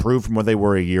would say, improved from what they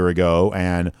were a year ago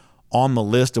and on the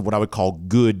list of what I would call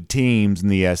good teams in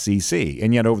the SEC.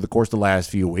 And yet over the course of the last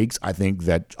few weeks, I think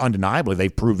that undeniably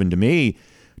they've proven to me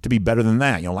to be better than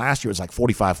that. You know, last year it was like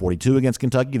 45-42 against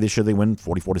Kentucky. This year they win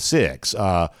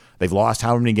 44-6. They've lost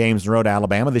however many games in a row to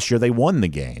Alabama. This year they won the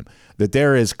game. That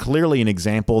there is clearly an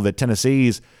example that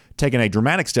Tennessee's taken a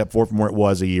dramatic step forward from where it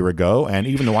was a year ago. And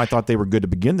even though I thought they were good to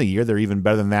begin the year, they're even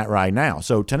better than that right now.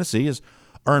 So Tennessee has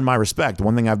earned my respect.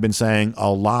 One thing I've been saying a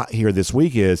lot here this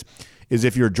week is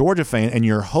if you're a Georgia fan and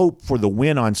your hope for the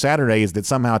win on Saturday is that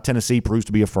somehow Tennessee proves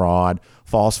to be a fraud,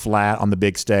 falls flat on the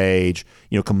big stage,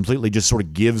 completely just sort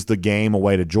of gives the game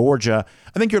away to Georgia,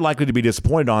 I think you're likely to be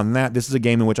disappointed on that. This is a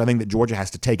game in which I think that Georgia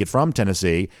has to take it from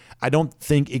Tennessee. I don't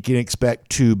think it can expect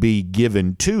to be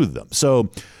given to them.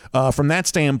 So from that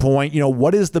standpoint,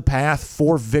 what is the path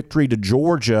for victory to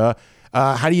Georgia?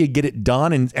 How do you get it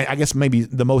done? And I guess maybe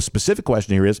the most specific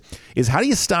question here is how do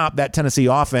you stop that Tennessee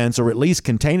offense or at least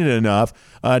contain it enough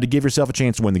to give yourself a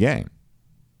chance to win the game?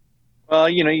 Well,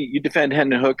 you defend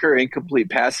Hendon Hooker, incomplete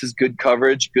passes, good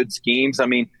coverage, good schemes. I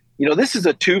mean, this is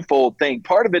a twofold thing.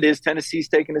 Part of it is Tennessee's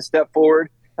taking a step forward.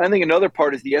 And I think another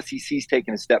part is the SEC's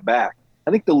taking a step back.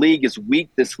 I think the league is weak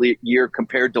this year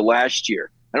compared to last year.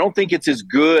 I don't think it's as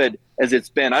good as it's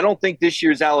been. I don't think this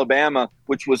year's Alabama,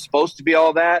 which was supposed to be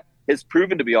all that, has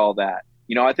proven to be all that.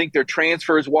 I think their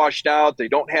transfers washed out. They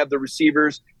don't have the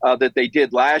receivers that they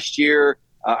did last year.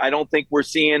 I don't think we're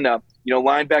seeing,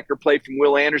 linebacker play from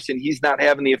Will Anderson. He's not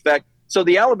having the effect. So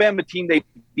the Alabama team they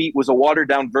beat was a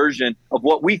watered-down version of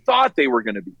what we thought they were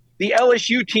going to be. The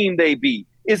LSU team they beat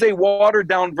is a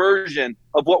watered-down version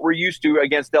of what we're used to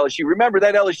against LSU. Remember,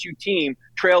 that LSU team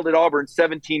trailed at Auburn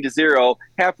 17-0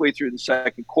 halfway through the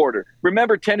second quarter.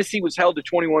 Remember, Tennessee was held to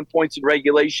 21 points in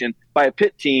regulation by a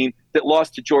Pitt team that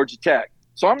lost to Georgia Tech.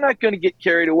 So I'm not going to get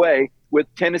carried away with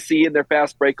Tennessee and their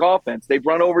fast break offense. They've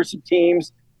run over some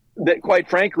teams that, quite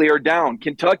frankly, are down.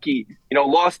 Kentucky,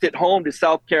 lost at home to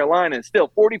South Carolina. Still,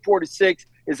 44-6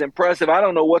 is impressive. I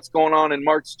don't know what's going on in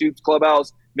Mark Stoops'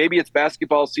 clubhouse. Maybe it's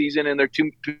basketball season and they're too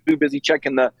busy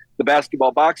checking the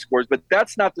basketball box scores, but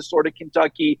that's not the sort of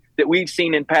Kentucky that we've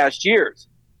seen in past years.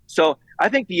 So I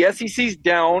think the SEC's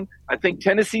down. I think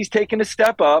Tennessee's taken a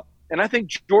step up, and I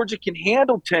think Georgia can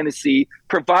handle Tennessee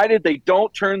provided they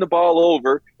don't turn the ball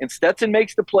over and Stetson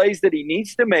makes the plays that he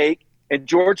needs to make and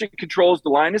Georgia controls the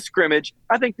line of scrimmage.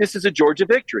 I think this is a Georgia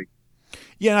victory.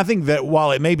 Yeah, and I think that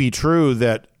while it may be true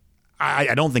that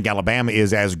I don't think Alabama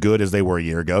is as good as they were a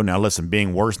year ago. Now, listen,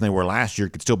 being worse than they were last year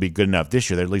could still be good enough this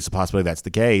year. There's at least a possibility that's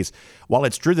the case. While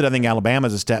it's true that I think Alabama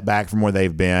is a step back from where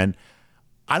they've been,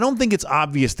 I don't think it's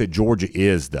obvious that Georgia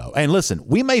is, though. And listen,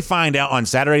 we may find out on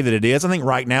Saturday that it is. I think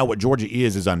right now what Georgia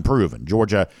is unproven.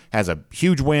 Georgia has a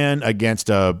huge win against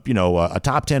a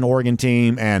top 10 Oregon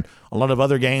team, and a lot of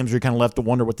other games you're kind of left to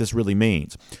wonder what this really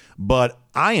means. But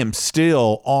I am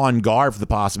still on guard for the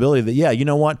possibility that, you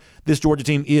know what? This Georgia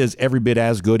team is every bit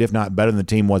as good, if not better than the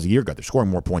team was a year ago. They're scoring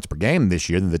more points per game this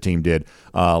year than the team did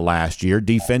last year.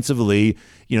 Defensively,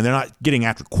 they're not getting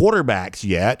after quarterbacks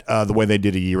yet the way they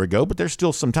did a year ago, but there's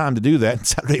still some time to do that. And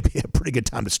Saturday would be a pretty good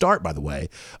time to start, by the way.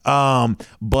 And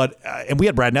we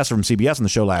had Brad Nesser from CBS on the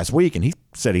show last week, and he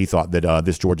said he thought that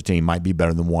this Georgia team might be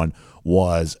better than one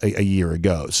was a year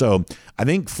ago. So I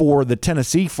think for the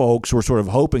Tennessee folks who are sort of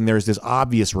hoping there's this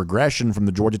obvious regression from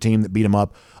the Georgia team that beat them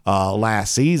up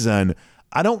last season,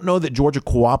 I don't know that Georgia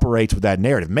cooperates with that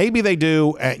narrative. Maybe they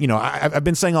do. I've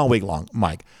been saying all week long,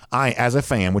 Mike, as a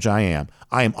fan, which I am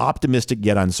optimistic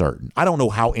yet uncertain. I don't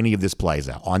know how any of this plays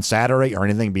out on Saturday or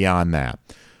anything beyond that.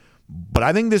 But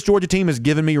I think this Georgia team has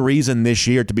given me reason this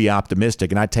year to be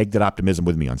optimistic, and I take that optimism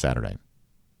with me on Saturday.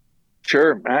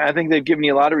 Sure. I think they've given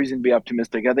you a lot of reason to be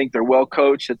optimistic. I think they're well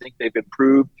coached. I think they've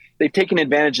improved they've taken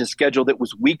advantage of a schedule that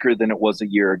was weaker than it was a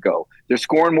year ago. They're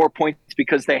scoring more points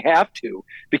because they have to,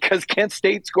 because Kent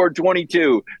State scored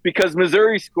 22, because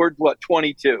Missouri scored,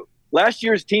 22. Last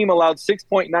year's team allowed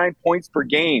 6.9 points per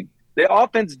game. The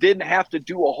offense didn't have to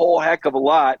do a whole heck of a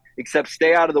lot except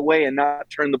stay out of the way and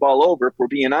not turn the ball over, if we're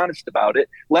being honest about it.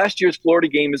 Last year's Florida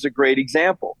game is a great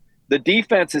example. The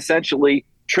defense essentially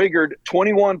triggered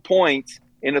 21 points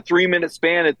in a 3-minute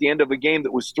span at the end of a game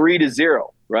that was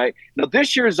 3-0, right? Now,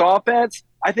 this year's offense,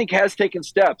 I think, has taken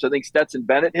steps. I think Stetson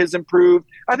Bennett has improved.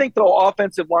 I think the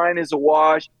offensive line is a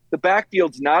wash. The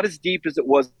backfield's not as deep as it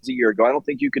was a year ago. I don't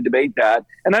think you can debate that.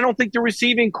 And I don't think the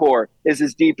receiving core is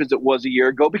as deep as it was a year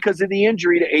ago because of the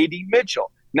injury to A.D.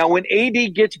 Mitchell. Now, when A.D.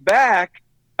 gets back,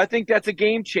 I think that's a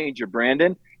game changer,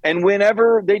 Brandon. And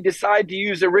whenever they decide to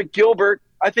use a Rick Gilbert,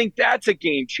 I think that's a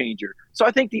game changer. So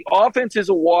I think the offense is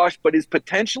a wash, but is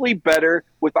potentially better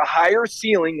with a higher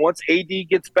ceiling once AD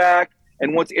gets back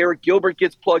and once Eric Gilbert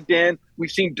gets plugged in.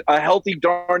 We've seen a healthy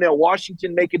Darnell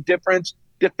Washington make a difference.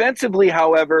 Defensively,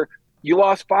 however, you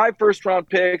lost 5 first-round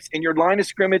picks, and your line of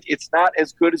scrimmage, it's not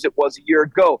as good as it was a year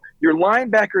ago. Your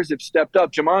linebackers have stepped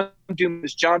up. Jamon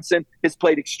Dumas-Johnson has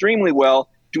played extremely well.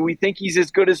 Do we think he's as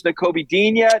good as Nakobe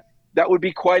Dean yet? That would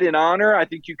be quite an honor. I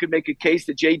think you could make a case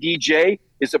that JDJ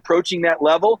is approaching that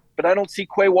level, but I don't see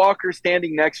Quay Walker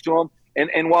standing next to him.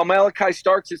 And while Malachi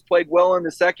Starks has played well in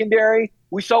the secondary,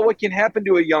 we saw what can happen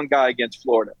to a young guy against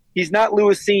Florida. He's not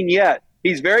Lewis Cine yet.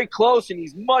 He's very close, and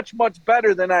he's much, much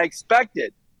better than I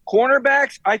expected.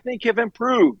 Cornerbacks, I think, have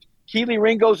improved. Keely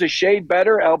Ringo's a shade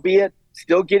better, albeit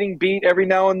still getting beat every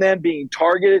now and then, being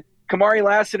targeted. Kamari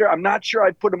Lassiter, I'm not sure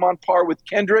I'd put him on par with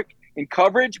Kendrick in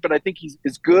coverage, but I think he's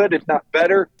as good, if not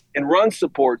better, in run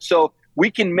support. So we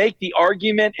can make the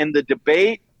argument and the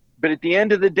debate, but at the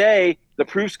end of the day, the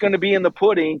proof's going to be in the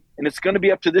pudding, and it's going to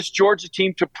be up to this Georgia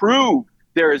team to prove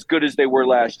they're as good as they were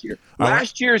last year.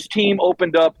 Last year's team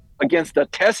opened up against a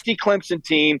testy Clemson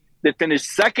team that finished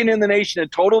second in the nation in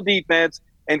total defense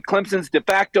and Clemson's de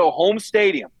facto home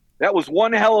stadium. That was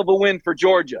one hell of a win for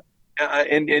Georgia,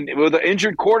 and with an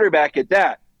injured quarterback at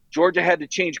that. Georgia had to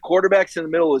change quarterbacks in the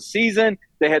middle of the season.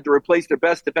 They had to replace their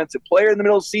best defensive player in the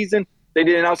middle of the season. They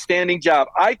did an outstanding job.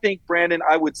 I think, Brandon,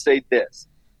 I would say this.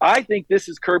 I think this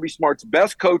is Kirby Smart's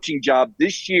best coaching job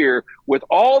this year with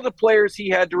all the players he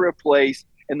had to replace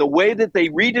and the way that they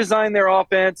redesigned their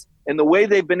offense and the way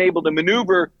they've been able to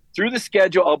maneuver through the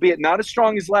schedule, albeit not as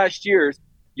strong as last year's.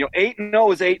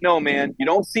 8-0 is 8-0, man. You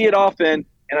don't see it often.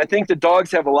 And I think the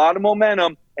Dogs have a lot of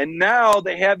momentum. And now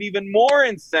they have even more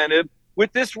incentive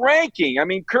with this ranking. I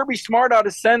mean, Kirby Smart ought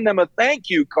to send them a thank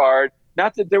you card.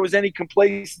 Not that there was any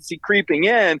complacency creeping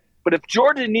in, but if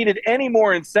Georgia needed any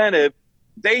more incentive,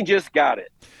 they just got it.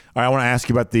 All right, I want to ask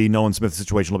you about the Nolan Smith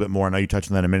situation a little bit more. I know you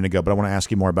touched on that a minute ago, but I want to ask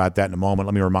you more about that in a moment.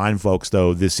 Let me remind folks,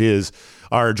 though, this is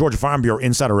our Georgia Farm Bureau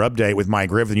Insider Update with Mike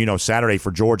Griffin. Saturday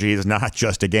for Georgia is not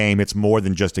just a game. It's more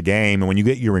than just a game. And when you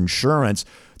get your insurance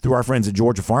through our friends at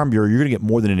Georgia Farm Bureau, you're going to get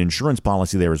more than an insurance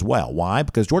policy there as well. Why?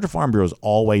 Because Georgia Farm Bureau is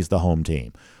always the home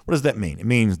team. What does that mean? It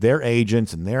means their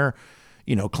agents and their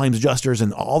claims adjusters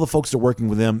and all the folks that are working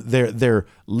with them, they're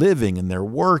living and they're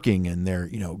working and they're,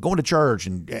 going to church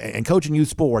and coaching youth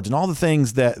sports and all the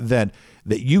things that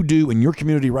you do in your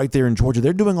community right there in Georgia.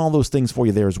 They're doing all those things for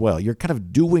you there as well. You're kind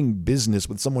of doing business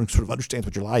with someone who sort of understands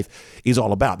what your life is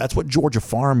all about. That's what Georgia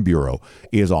Farm Bureau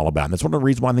is all about. And that's one of the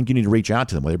reasons why I think you need to reach out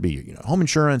to them, whether it be your home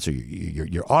insurance or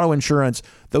your auto insurance,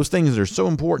 those things that are so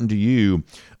important to you.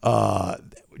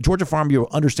 Georgia Farm Bureau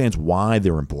understands why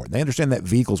they're important. They understand that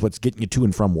vehicle is what's getting you to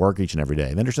and from work each and every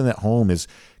day. They understand that home is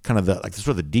kind of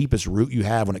the deepest root you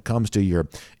have when it comes to your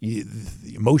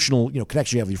emotional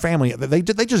connection you have with your family. They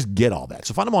just get all that.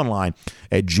 So find them online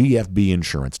at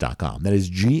gfbinsurance.com. That is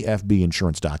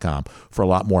gfbinsurance.com for a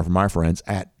lot more from our friends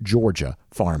at Georgia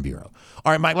Farm Bureau.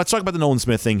 All right, Mike, let's talk about the Nolan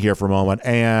Smith thing here for a moment.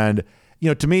 And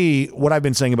to me, what I've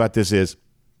been saying about this is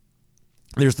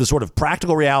there's the sort of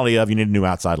practical reality of you need a new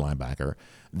outside linebacker.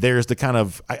 There's the kind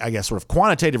of, I guess, sort of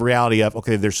quantitative reality of,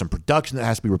 okay, there's some production that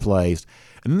has to be replaced.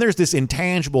 And then there's this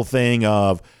intangible thing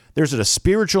of there's a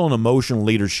spiritual and emotional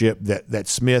leadership that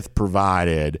Smith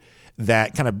provided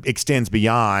that kind of extends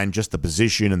beyond just the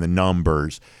position and the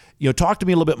numbers. Talk to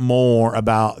me a little bit more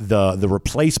about the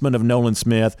replacement of Nolan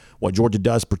Smith, what Georgia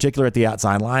does, particularly at the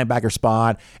outside linebacker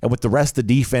spot, and what the rest of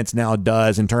the defense now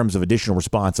does in terms of additional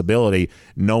responsibility,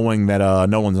 knowing that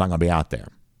Nolan's not going to be out there.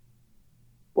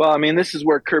 Well, I mean, this is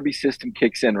where Kirby's system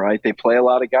kicks in, right? They play a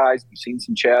lot of guys. We've seen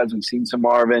some Chads. We've seen some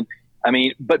Marvin. I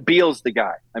mean, but Beal's the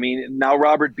guy. I mean, now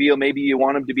Robert Beal, maybe you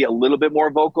want him to be a little bit more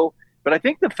vocal. But I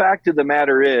think the fact of the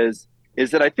matter is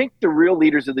that I think the real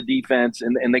leaders of the defense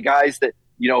and the guys that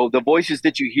the voices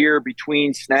that you hear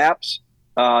between snaps,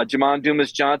 Jamon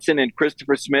Dumas-Johnson and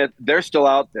Christopher Smith, they're still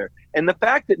out there. And the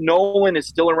fact that Nolan is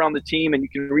still around the team, and you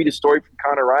can read a story from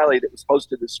Connor Riley that was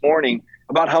posted this morning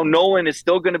about how Nolan is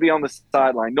still going to be on the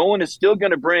sideline. Nolan is still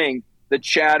going to bring the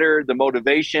chatter, the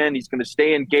motivation. He's going to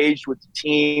stay engaged with the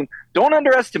team. Don't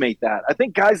underestimate that. I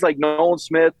think guys like Nolan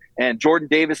Smith and Jordan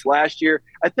Davis last year,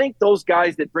 I think those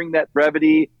guys that bring that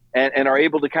brevity and are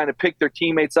able to kind of pick their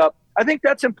teammates up, I think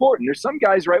that's important. There's some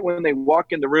guys right when they walk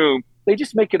in the room, they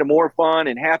just make it a more fun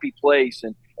and happy place.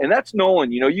 And that's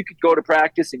Nolan. You could go to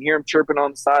practice and hear him chirping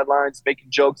on the sidelines, making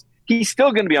jokes. He's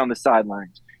still going to be on the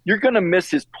sidelines. You're going to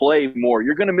miss his play more.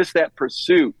 You're going to miss that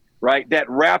pursuit, right? That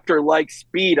Raptor-like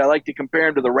speed. I like to compare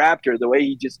him to the Raptor, the way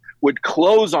he just would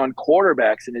close on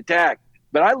quarterbacks and attack.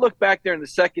 But I look back there in the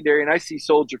secondary and I see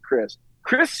Soldier Chris.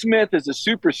 Chris Smith is a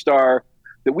superstar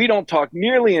that we don't talk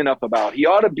nearly enough about. He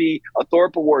ought to be a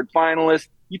Thorpe Award finalist.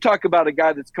 You talk about a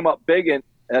guy that's come up big and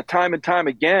time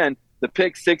again, the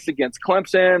pick 6 against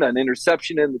Clemson, an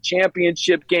interception in the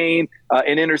championship game,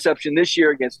 an interception this year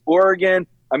against Oregon.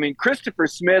 I mean, Christopher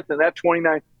Smith and that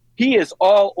 29, he is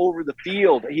all over the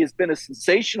field. He has been a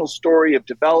sensational story of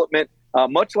development,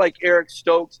 much like Eric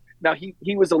Stokes. Now,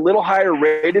 he was a little higher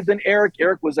rated than Eric.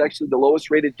 Eric was actually the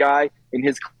lowest rated guy in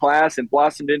his class and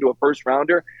blossomed into a first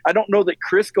rounder. I don't know that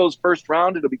Chris goes first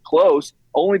round. It'll be close,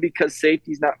 only because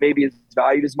safety's not maybe as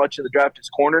valued as much in the draft as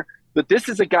corner. But this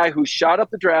is a guy who shot up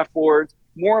the draft boards,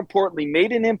 more importantly,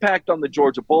 made an impact on the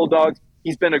Georgia Bulldogs.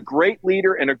 He's been a great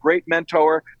leader and a great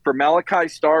mentor for Malachi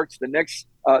Starks, the next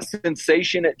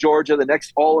sensation at Georgia, the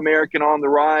next All-American on the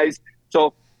rise.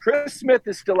 So Chris Smith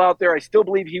is still out there. I still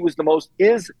believe he was the most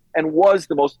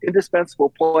indispensable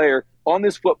player on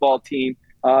this football team.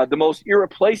 The most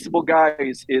irreplaceable guy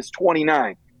is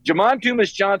 29. Jamon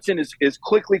Dumas-Johnson is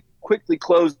quickly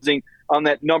closing on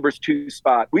that numbers 2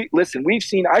 spot.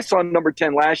 I saw number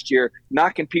 10 last year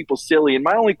knocking people silly. And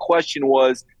my only question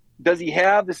was, does he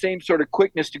have the same sort of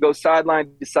quickness to go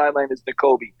sideline to sideline as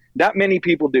Nakobe? Not many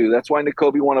people do. That's why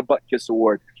Nakobe won a Butt Kiss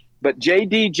Award. But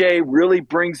JDJ really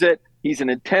brings it. He's an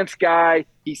intense guy.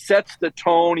 He sets the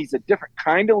tone. He's a different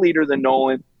kind of leader than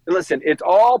Nolan. Listen, it's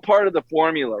all part of the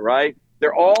formula, right?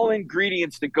 They're all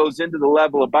ingredients that goes into the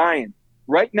level of buy-in.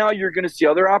 Right now, you're going to see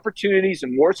other opportunities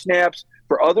and more snaps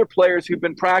for other players who've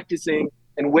been practicing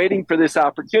and waiting for this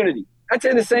opportunity. I'd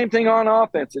say the same thing on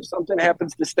offense. If something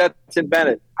happens to Stetson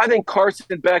Bennett, I think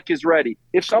Carson Beck is ready.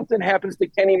 If something happens to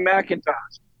Kenny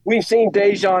McIntosh, we've seen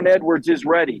Dejon Edwards is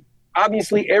ready.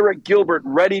 Obviously, Eric Gilbert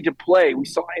ready to play. We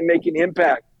saw him make an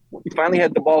impact. He finally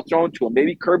had the ball thrown to him.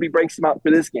 Maybe Kirby breaks him out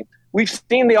for this game. We've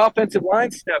seen the offensive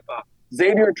line step up.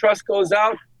 Xavier Truss goes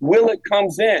out. Willett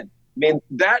comes in. I mean,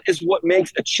 that is what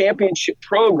makes a championship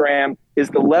program, is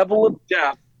the level of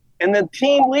depth and the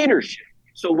team leadership.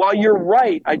 So while you're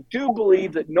right, I do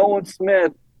believe that Nolan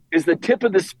Smith is the tip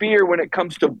of the spear when it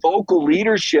comes to vocal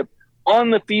leadership.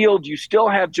 On the field, you still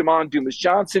have Jamon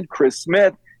Dumas-Johnson, Chris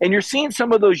Smith, and you're seeing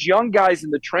some of those young guys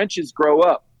in the trenches grow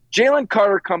up. Jalen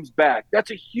Carter comes back.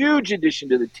 That's a huge addition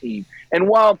to the team. And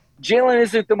while Jalen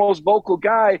isn't the most vocal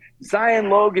guy, Zion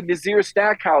Logan, Nazir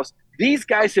Stackhouse, these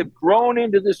guys have grown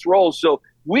into this role. So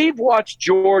we've watched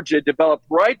Georgia develop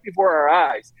right before our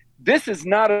eyes. This is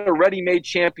not a ready-made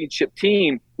championship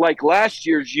team like last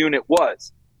year's unit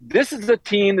was. This is a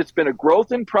team that's been a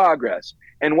growth in progress.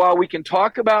 And while we can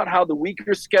talk about how the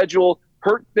weaker schedule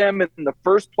hurt them in the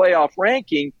first playoff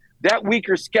ranking, that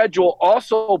weaker schedule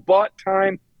also bought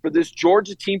time for this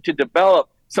Georgia team to develop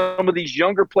some of these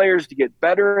younger players to get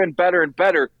better and better and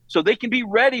better so they can be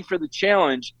ready for the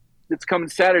challenge that's coming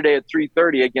Saturday at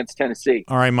 3:30 against Tennessee.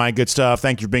 All right, Mike, good stuff.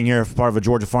 Thank you for being here for part of a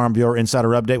Georgia Farm Bureau Insider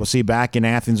Update. We'll see you back in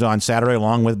Athens on Saturday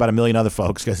along with about a million other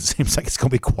folks, because it seems like it's going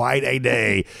to be quite a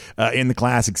day in the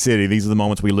Classic City. These are the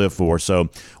moments we live for. So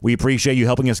we appreciate you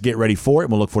helping us get ready for it,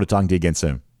 and we'll look forward to talking to you again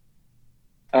soon.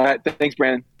 All right, thanks,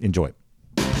 Brandon. Enjoy.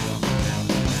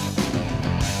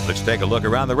 Let's take a look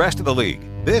around the rest of the league.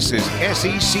 This is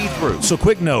SEC Through. So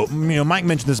quick note, Mike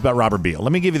mentioned this about Robert Beal.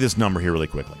 Let me give you this number here really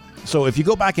quickly. So if you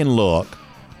go back and look,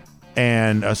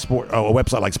 and a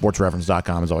website like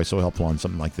sportsreference.com is always so helpful on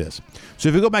something like this. So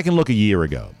if you go back and look a year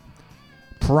ago,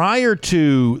 prior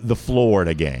to the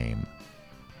Florida game,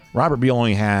 Robert Beal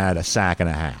only had a sack and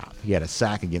a half. He had a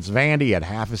sack against Vandy. He had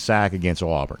half a sack against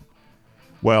Auburn.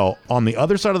 Well, on the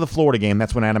other side of the Florida game,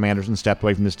 that's when Adam Anderson stepped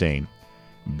away from this team.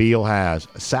 Beal has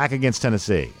a sack against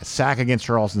Tennessee, a sack against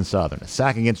Charleston Southern, a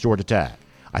sack against Georgia Tech,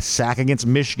 a sack against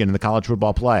Michigan in the college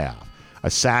football playoff,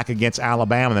 a sack against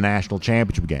Alabama in the national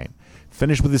championship game.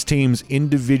 Finished with his team's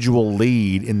individual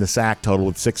lead in the sack total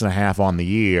with 6.5 on the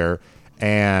year,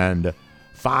 and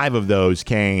 5 of those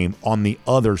came on the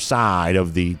other side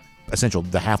of the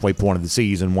halfway point of the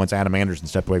season once Adam Anderson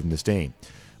stepped away from this team.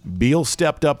 Beal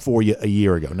stepped up for you a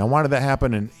year ago. Now, why did that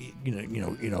happen? And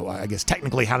I guess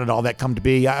technically, how did all that come to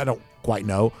be? I don't quite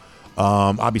know.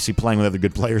 Obviously, playing with other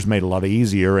good players made it a lot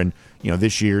easier. And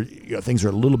this year, things are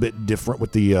a little bit different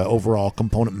with the overall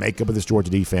component makeup of this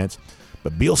Georgia defense.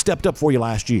 But Beal stepped up for you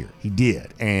last year. He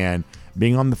did, and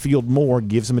being on the field more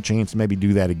gives him a chance to maybe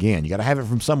do that again. You got to have it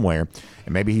from somewhere,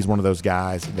 and maybe he's one of those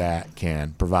guys that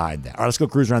can provide that. All right, let's go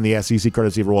cruise around the SEC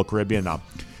courtesy of Royal Caribbean. I'll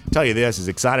tell you this, as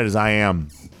excited as I am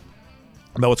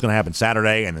about what's going to happen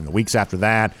Saturday and then the weeks after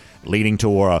that, leading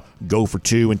to a go for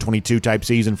 2 and 22 type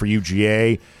season for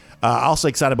UGA. Also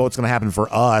excited about what's going to happen for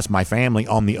us, my family,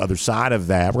 on the other side of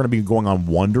that. We're going to be going on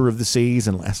Wonder of the Seas,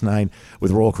 and last night with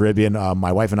Royal Caribbean,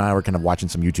 my wife and I were kind of watching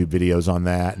some YouTube videos on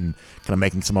that and kind of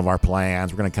making some of our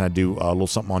plans. We're going to kind of do a little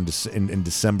something in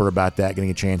December about that, getting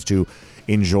a chance to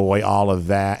enjoy all of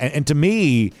that. And to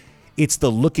me, it's the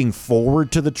looking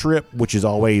forward to the trip, which is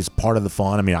always part of the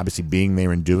fun. I mean, obviously being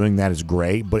there and doing that is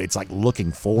great, but it's like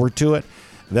looking forward to it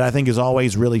that I think is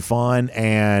always really fun.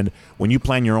 And when you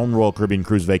plan your own Royal Caribbean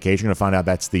cruise vacation, you're going to find out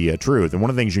that's the truth. And one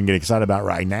of the things you can get excited about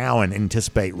right now and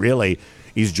anticipate really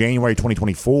is January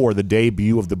 2024, the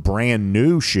debut of the brand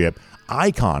new ship,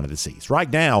 Icon of the Seas. Right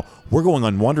now, we're going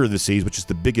on Wonder of the Seas, which is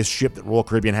the biggest ship that Royal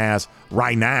Caribbean has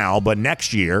right now. But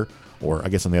next year, or I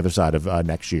guess on the other side of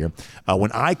next year,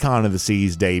 when Icon of the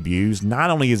Seas debuts, not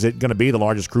only is it going to be the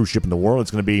largest cruise ship in the world,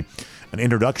 it's going to be an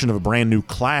introduction of a brand new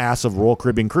class of Royal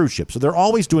Caribbean cruise ships. So they're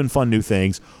always doing fun new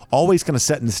things, always kind of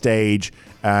setting the stage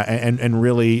and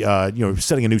really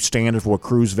setting a new standard for what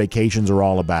cruise vacations are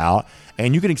all about.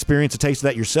 And you can experience a taste of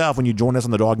that yourself when you join us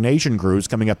on the Dog Nation cruise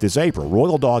coming up this April.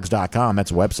 RoyalDogs.com,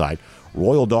 that's a website.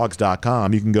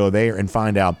 RoyalDogs.com. You can go there and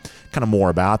find out kind of more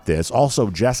about this. Also,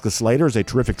 Jessica Slater is a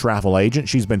terrific travel agent.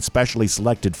 She's been specially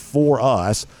selected for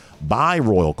us by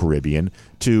Royal Caribbean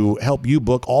to help you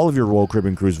book all of your Royal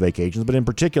Caribbean cruise vacations, but in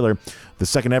particular, the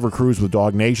second ever cruise with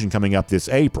Dog Nation coming up this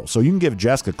April. So you can give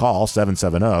Jessica a call,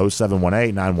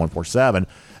 770-718-9147.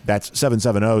 That's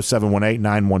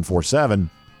 770-718-9147.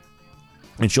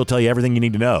 And she'll tell you everything you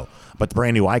need to know about the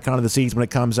brand new Icon of the Seas when it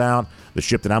comes out, the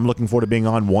ship that I'm looking forward to being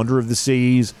on, Wonder of the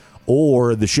Seas,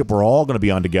 or the ship we're all going to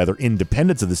be on together,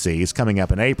 Independence of the Seas, coming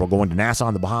up in April, going to Nassau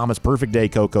in the Bahamas, Perfect Day,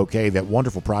 Coco Cay, that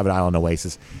wonderful private island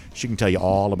oasis. She can tell you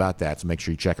all about that, so make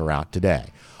sure you check her out today.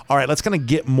 All right, let's kind of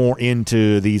get more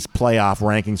into these playoff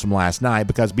rankings from last night,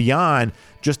 because beyond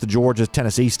just the Georgia,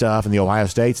 Tennessee stuff and the Ohio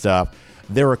State stuff,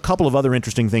 there are a couple of other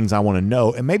interesting things I want to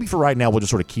know, and maybe for right now we'll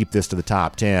just sort of keep this to the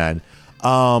top 10.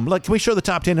 Can we show the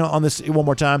top 10 on this one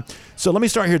more time? So let me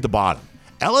start here at the bottom.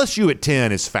 LSU at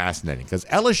 10 is fascinating because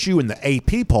LSU in the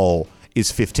AP poll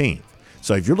is 15th.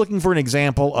 So if you're looking for an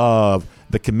example of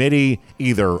the committee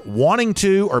either wanting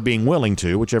to or being willing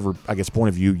to, whichever, I guess, point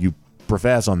of view you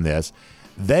profess on this,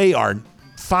 they are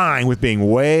fine with being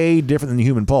way different than the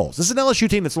human polls. This is an LSU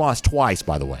team that's lost twice,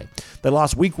 by the way. They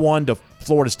lost week 1 to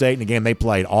Florida State in a game they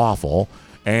played awful,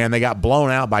 and they got blown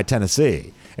out by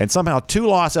Tennessee. And somehow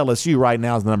 2-loss LSU right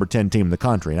now is the number 10 team in the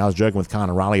country. And I was joking with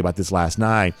Connor Riley about this last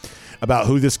night, about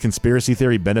who this conspiracy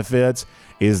theory benefits.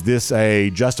 Is this a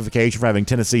justification for having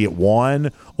Tennessee at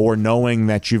 1, or knowing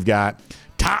that you've got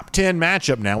top 10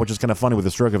 matchup now, which is kind of funny with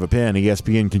a stroke of a pen.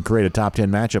 ESPN can create a top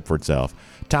 10 matchup for itself.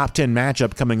 Top 10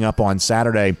 matchup coming up on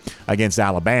Saturday against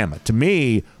Alabama. To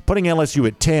me, putting LSU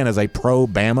at 10 is a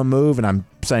pro-Bama move, and I'm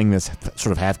saying this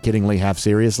sort of half kiddingly, half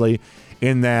seriously,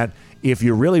 in that if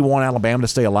you really want Alabama to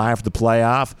stay alive for the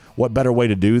playoff, what better way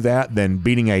to do that than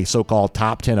beating a so-called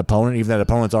top 10 opponent, even that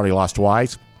opponent's already lost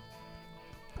twice?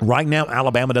 Right now,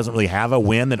 Alabama doesn't really have a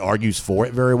win that argues for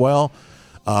it very well,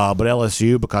 but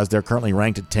LSU, because they're currently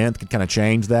ranked at 10th, could kind of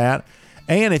change that.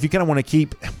 And if you kind of want to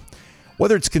keep,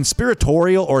 whether it's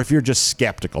conspiratorial or if you're just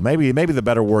skeptical, maybe the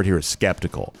better word here is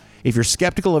skeptical. If you're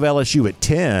skeptical of LSU at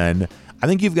 10, I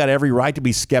think you've got every right to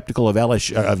be skeptical of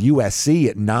USC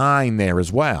at 9 there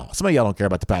as well. Some of y'all don't care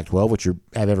about the Pac-12, which you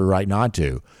have every right not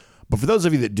to. But for those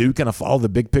of you that do kind of follow the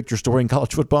big picture story in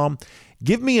college football,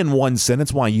 give me in one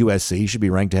sentence why USC should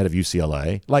be ranked ahead of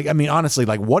UCLA. Honestly,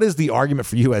 what is the argument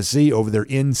for USC over their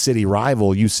in-city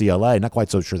rival UCLA? Not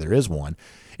quite so sure there is one.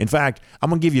 In fact,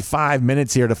 I'm going to give you 5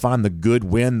 minutes here to find the good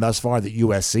win thus far that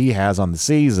USC has on the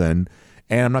season,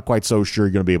 and I'm not quite so sure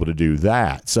you're going to be able to do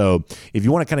that. So if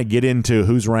you want to kind of get into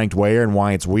who's ranked where and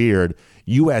why it's weird,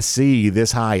 USC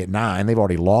this high at 9, they've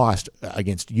already lost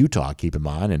against Utah, keep in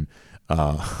mind, and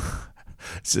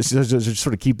So just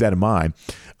sort of keep that in mind.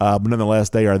 But nonetheless,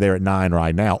 they are there at 9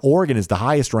 right now. Oregon is the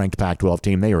highest ranked Pac-12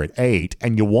 team. They are at 8.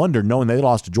 And you wonder, knowing they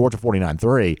lost to Georgia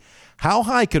 49-3, how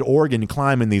high could Oregon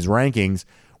climb in these rankings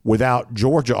without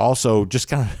Georgia also just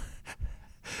kind of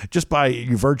just by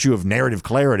virtue of narrative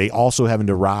clarity, also having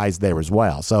to rise there as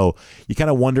well. So you kind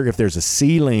of wonder if there's a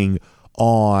ceiling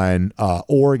on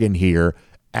Oregon here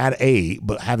at 8,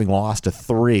 but having lost to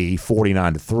 3,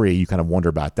 49-3, you kind of wonder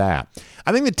about that.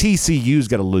 I think the TCU's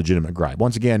got a legitimate gripe.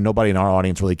 Once again, nobody in our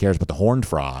audience really cares about the Horned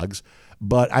Frogs,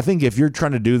 but I think if you're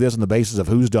trying to do this on the basis of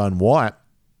who's done what,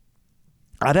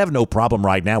 I'd have no problem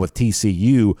right now with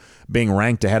TCU being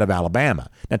ranked ahead of Alabama.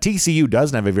 Now, TCU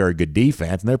doesn't have a very good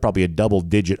defense, and they're probably a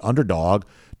double-digit underdog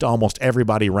to almost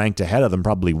everybody ranked ahead of them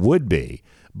probably would be.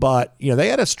 But, they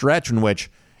had a stretch in which,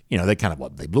 they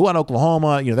they blew out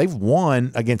Oklahoma. They've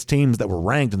won against teams that were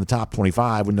ranked in the top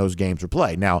 25 when those games were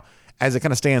played. Now, as it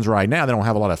kind of stands right now, they don't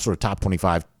have a lot of sort of top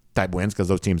 25 type wins because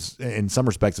those teams, in some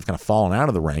respects, have kind of fallen out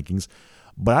of the rankings.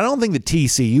 But I don't think the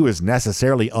TCU is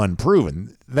necessarily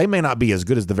unproven. They may not be as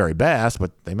good as the very best,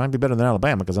 but they might be better than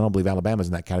Alabama because I don't believe Alabama's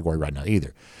in that category right now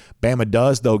either. Bama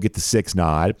does, though, get the 6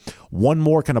 nod. One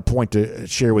more kind of point to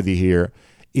share with you here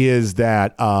is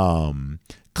that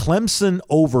Clemson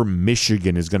over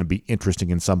Michigan is going to be interesting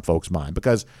in some folks' mind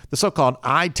because the so-called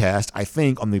eye test, I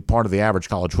think, on the part of the average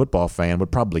college football fan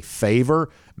would probably favor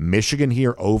Michigan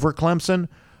here over Clemson.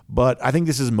 But I think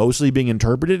this is mostly being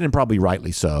interpreted, and probably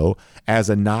rightly so, as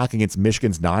a knock against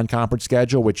Michigan's non-conference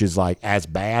schedule, which is like as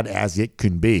bad as it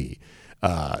can be.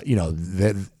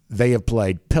 They have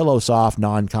played pillow soft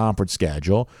non-conference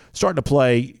schedule, starting to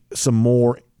play some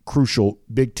more crucial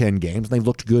Big Ten games, and they've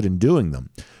looked good in doing them.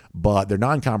 But their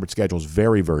non-conference schedule is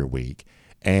very, very weak.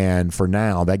 And for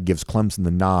now, that gives Clemson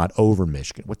the nod over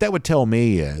Michigan. What that would tell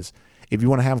me is, if you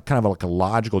want to have kind of like a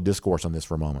logical discourse on this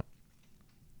for a moment,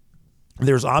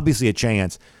 there's obviously a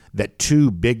chance that 2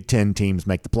 Big Ten teams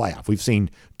make the playoff. We've seen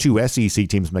 2 SEC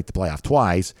teams make the playoff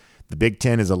twice. The Big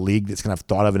Ten is a league that's kind of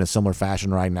thought of in a similar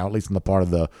fashion right now, at least on the part of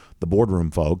the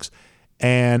boardroom folks.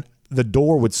 And the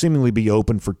door would seemingly be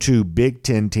open for 2 Big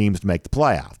Ten teams to make the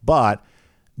playoff. But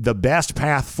the best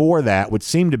path for that would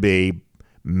seem to be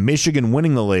Michigan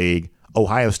winning the league,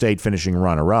 Ohio State finishing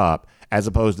runner-up, as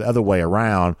opposed to the other way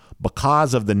around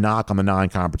because of the knock on the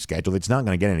non-conference schedule. It's not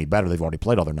going to get any better. They've already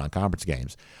played all their non-conference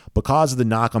games. Because of the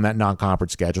knock on that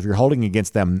non-conference schedule, if you're holding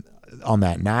against them on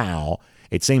that now,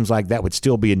 it seems like that would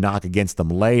still be a knock against them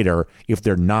later if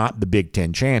they're not the Big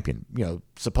Ten champion.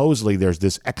 Supposedly there's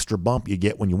this extra bump you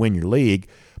get when you win your league,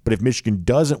 but if Michigan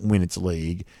doesn't win its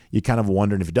league, you kind of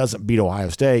wonder, and if it doesn't beat Ohio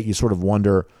State, you sort of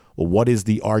wonder, well, what is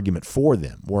the argument for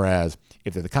them? Whereas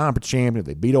if they're the conference champion, if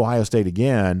they beat Ohio State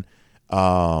again,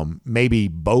 maybe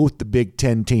both the Big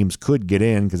Ten teams could get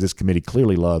in because this committee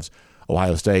clearly loves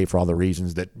Ohio State for all the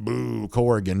reasons that Boo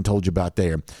Corrigan told you about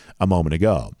there a moment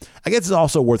ago. I guess it's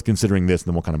also worth considering this, and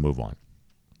then we'll kind of move on,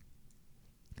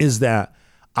 is that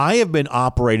I have been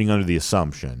operating under the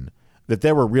assumption that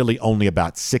there were really only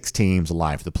about 6 teams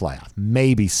alive for the playoff,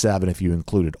 maybe 7 if you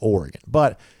included Oregon.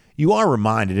 But you are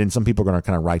reminded, and some people are going to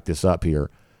kind of write this up here,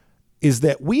 is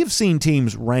that we have seen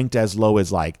teams ranked as low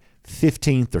as like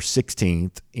 15th or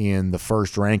 16th in the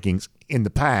first rankings in the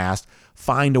past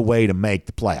find a way to make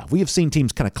the playoff. We have seen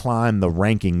teams kind of climb the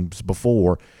rankings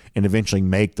before and eventually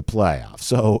make the playoff.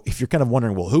 So if you're kind of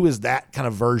wondering, well, who is that kind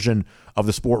of version of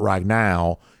the sport right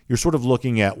now, you're sort of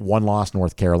looking at one-loss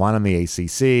North Carolina in the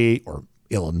ACC or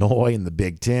Illinois in the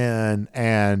Big Ten.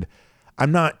 And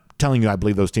I'm not telling you I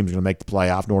believe those teams are going to make the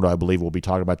playoff, nor do I believe we'll be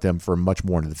talking about them for much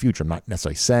more into the future. I'm not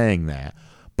necessarily saying that.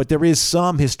 But there is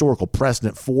some historical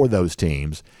precedent for those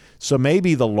teams. So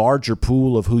maybe the larger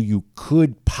pool of who you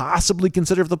could possibly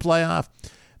consider for the playoff,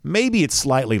 maybe it's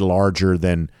slightly larger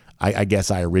than I guess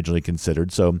I originally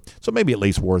considered. So maybe at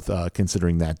least worth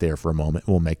considering that there for a moment.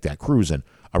 We'll make that cruising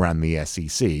around the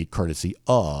SEC, courtesy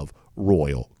of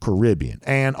Royal Caribbean.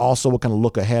 And also we'll kind of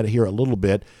look ahead here a little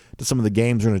bit to some of the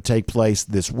games that are going to take place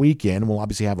this weekend. We'll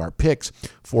obviously have our picks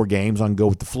for games on Go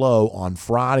With The Flow on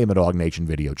Friday on the Dog Nation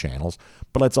video channels.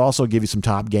 But let's also give you some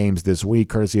top games this week,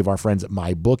 courtesy of our friends at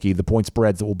MyBookie, the point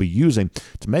spreads that we'll be using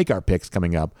to make our picks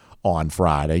coming up on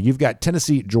Friday. You've got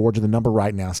Tennessee, Georgia. The number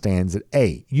right now stands at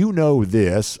 8. You know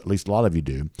this, at least a lot of you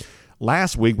do.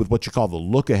 Last week with what you call the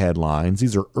look-ahead lines,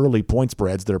 these are early point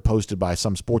spreads that are posted by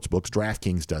some sports books.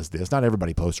 DraftKings does this. Not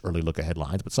everybody posts early look-ahead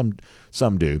lines, but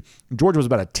some do. Georgia was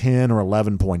about a 10 or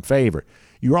 11-point favorite.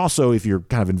 You're also, if you're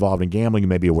kind of involved in gambling, you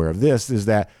may be aware of this, is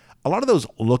that a lot of those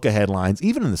look-ahead lines,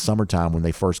 even in the summertime when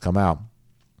they first come out,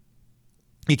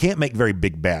 you can't make very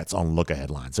big bets on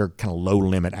look-ahead lines. They're kind of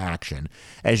low-limit action.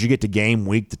 As you get to game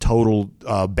week, the total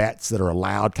bets that are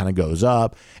allowed kind of goes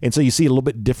up, and so you see a little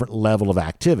bit different level of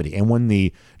activity. And when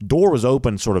the door was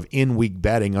open sort of in-week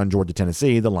betting on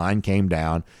Georgia-Tennessee, the line came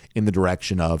down in the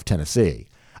direction of Tennessee.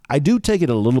 I do take it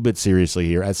a little bit seriously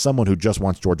here as someone who just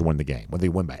wants Georgia to win the game. Whether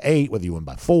you win by 8, whether you win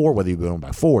by 4, whether you win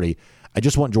by 40, I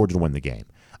just want Georgia to win the game.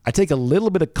 I take a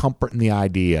little bit of comfort in the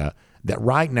idea that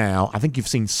right now, I think you've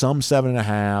seen some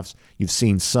 7.5s, you've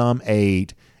seen some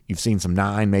 8, you've seen some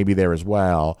 9 maybe there as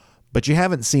well, but you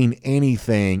haven't seen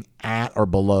anything at or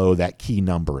below that key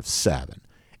number of 7.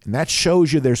 And that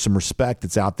shows you there's some respect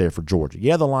that's out there for Georgia.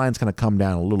 Yeah, the line's going to come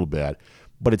down a little bit,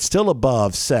 but it's still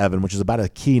above 7, which is about a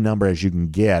key number as you can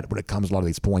get when it comes to a lot of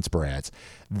these point spreads.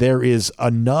 There is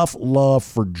enough love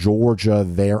for Georgia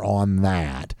there on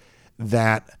that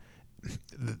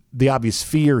the obvious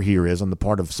fear here is on the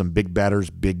part of some big bettors,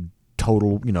 big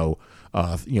total, guys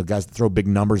that throw big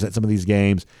numbers at some of these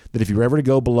games, that if you were ever to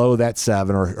go below that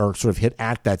 7 or sort of hit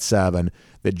at that 7,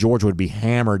 that Georgia would be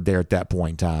hammered there at that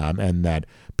point in time and that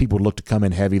people would look to come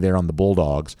in heavy there on the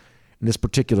Bulldogs. In this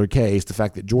particular case, the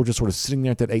fact that Georgia's sort of sitting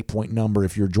there at that 8-point number,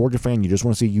 if you're a Georgia fan, you just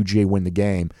want to see UGA win the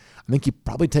game, I think you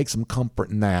probably take some comfort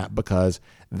in that because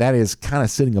that is kind of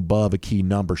sitting above a key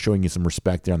number, showing you some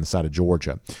respect there on the side of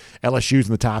Georgia. LSU's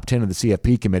in the top 10 of the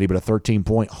CFP committee, but a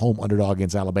 13-point home underdog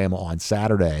against Alabama on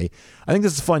Saturday. I think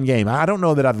this is a fun game. I don't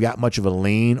know that I've got much of a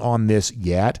lean on this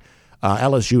yet.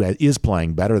 LSU is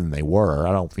playing better than they were.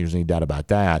 I don't think there's any doubt about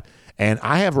that. And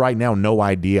I have right now no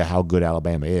idea how good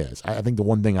Alabama is. I think the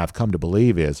one thing I've come to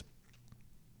believe is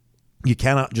you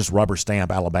cannot just rubber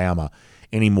stamp Alabama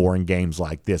anymore in games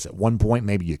like this. At one point,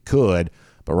 maybe you could,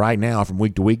 but right now, from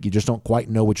week to week, you just don't quite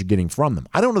know what you're getting from them.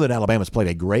 I don't know that Alabama's played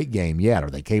a great game yet.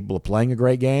 Are they capable of playing a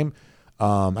great game?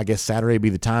 I guess Saturday would be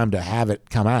the time to have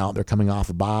it come out. They're coming off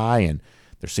a bye, and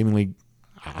they're seemingly,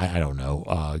 I don't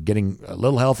know, getting a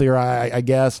little healthier, I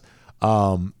guess.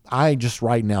 I just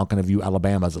right now kind of view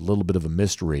Alabama as a little bit of a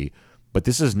mystery, but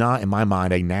this is not, in my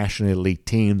mind, a national elite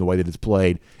team the way that it's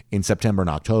played in September and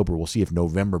October. We'll see if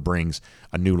November brings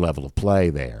a new level of play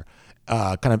there.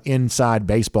 Kind of inside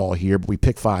baseball here, but we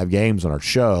pick 5 games on our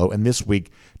show, and this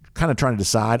week kind of trying to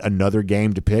decide another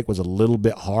game to pick was a little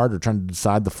bit hard, or trying to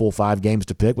decide the full 5 games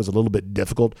to pick was a little bit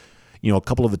difficult. A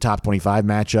couple of the top 25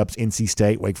 matchups, NC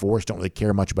State, Wake Forest, don't really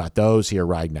care much about those here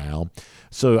right now.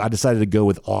 So I decided to go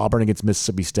with Auburn against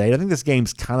Mississippi State. I think this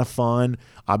game's kind of fun.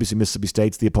 Obviously, Mississippi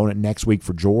State's the opponent next week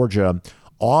for Georgia.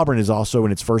 Auburn is also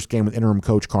in its first game with interim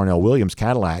coach Carnell Williams,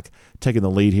 Cadillac, taking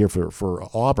the lead here for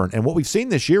Auburn. And what we've seen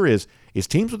this year is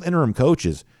teams with interim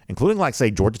coaches, including, like, say,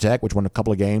 Georgia Tech, which won a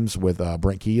couple of games with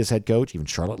Brent Key as head coach. Even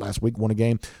Charlotte last week won a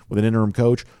game with an interim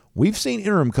coach. We've seen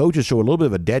interim coaches show a little bit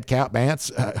of a dead cat bounce,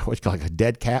 what you call like a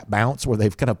dead cat bounce, where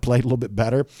they've kind of played a little bit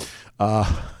better,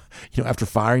 after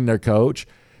firing their coach.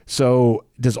 So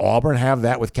does Auburn have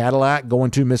that with Cadillac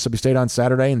going to Mississippi State on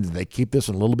Saturday, and do they keep this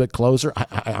one a little bit closer?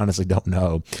 I honestly don't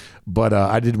know. But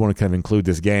I did want to kind of include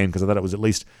this game because I thought it was at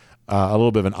least a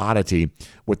little bit of an oddity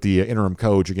with the interim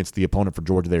coach against the opponent for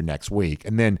Georgia there next week.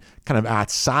 And then kind of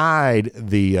outside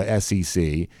the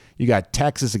SEC, you got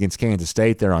Texas against Kansas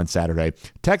State there on Saturday.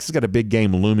 Texas got a big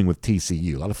game looming with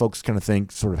TCU. A lot of folks kind of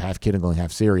think, sort of half kidding,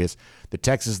 half serious, that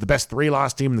Texas is the best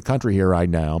 3-loss team in the country here right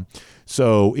now.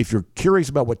 So if you're curious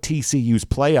about what TCU's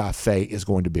playoff fate is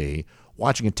going to be,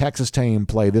 watching a Texas team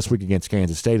play this week against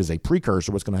Kansas State is a precursor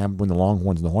to what's going to happen when the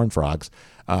Longhorns and the Horned Frogs.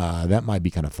 That might be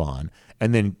kind of fun.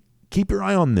 And then keep your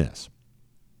eye on this.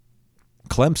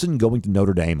 Clemson going to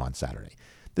Notre Dame on Saturday.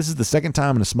 This is the second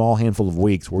time in a small handful of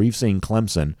weeks where we've seen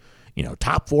Clemson,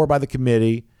 top 4 by the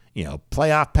committee,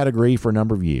 playoff pedigree for a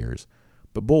number of years.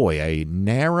 But boy, a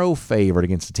narrow favorite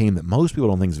against a team that most people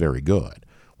don't think is very good.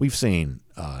 We've seen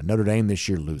Notre Dame this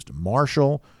year lose to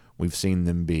Marshall. We've seen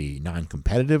them be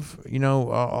non-competitive,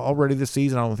 already this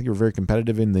season. I don't think they were very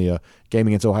competitive in the game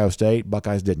against Ohio State.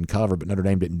 Buckeyes didn't cover, but Notre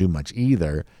Dame didn't do much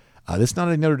either. This is not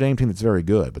a Notre Dame team that's very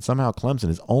good, but somehow Clemson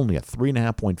is only a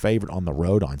 3.5-point favorite on the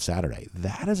road on Saturday.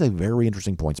 That is a very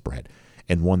interesting point spread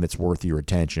and one that's worth your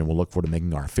attention. We'll look forward to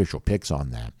making our official picks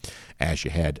on that as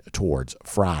you head towards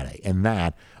Friday. And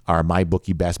that, our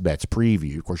MyBookie Best Bets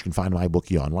preview. Of course, you can find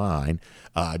MyBookie online.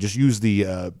 Just use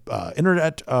the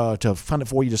internet to find it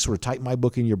for you. Just sort of type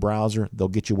MyBookie in your browser. They'll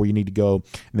get you where you need to go.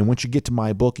 And then once you get to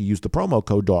MyBookie, use the promo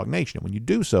code DogNation. And when you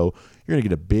do so, you're going to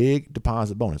get a big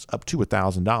deposit bonus up to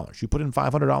 $1,000. You put in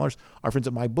 $500, our friends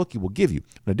at MyBookie will give you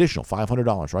an additional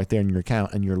 $500 right there in your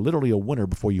account, and you're literally a winner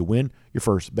before you win. your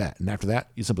first bet. And after that,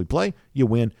 you simply play, you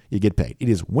win, you get paid. It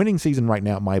is winning season right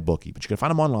now at MyBookie, but you can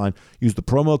find them online. Use the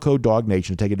promo code DogNation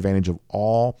to take advantage of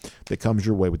all that comes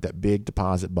your way with that big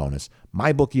deposit bonus.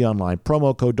 MyBookie online,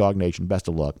 promo code DogNation. Best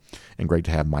of luck, and great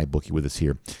to have MyBookie with us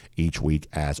here each week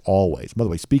as always. By the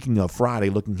way, speaking of Friday,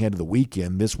 looking ahead to the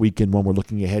weekend, this weekend one we're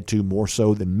looking ahead to more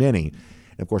so than many.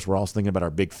 And, of course, we're also thinking about our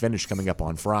big finish coming up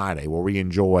on Friday, where we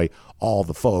enjoy all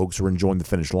the folks who are enjoying the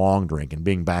Finish Long Drink and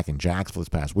being back in Jacksonville this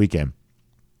past weekend.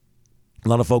 A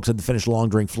lot of folks had the Finish Long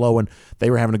Drink flowing. They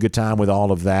were having a good time with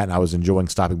all of that, and I was enjoying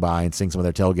stopping by and seeing some of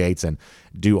their tailgates and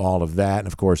do all of that. And,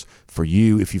 of course, for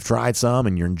you, if you've tried some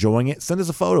and you're enjoying it, send us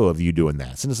a photo of you doing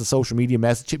that. Send us a social media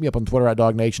message. Hit me up on Twitter at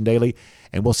DogNationDaily,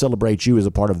 and we'll celebrate you as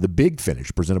a part of the big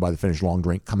finish presented by the Finish Long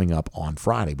Drink coming up on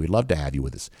Friday. We'd love to have you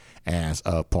with us as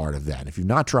a part of that. And if you've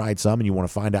not tried some and you want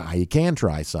to find out how you can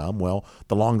try some, well,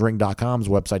 thelongdrink.com is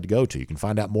a website to go to. You can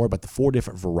find out more about the 4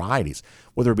 different varieties,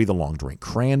 whether it be the Long Drink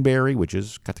Cranberry, which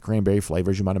is got the cranberry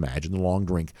flavor, as you might imagine, the Long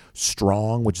Drink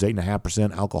Strong, which is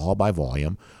 8.5% alcohol by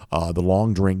volume, the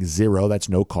Long Drink Zero, that's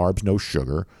no carbs, no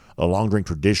sugar. A Long Drink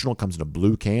Traditional comes in a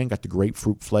blue can, got the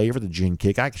grapefruit flavor, the gin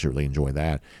kick. I actually really enjoy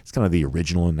that. It's kind of the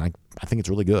original, and I think it's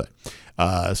really good.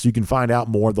 So you can find out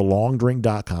more at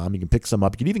thelongdrink.com. You can pick some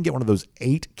up. You can even get one of those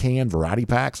 8-can variety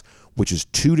packs, which is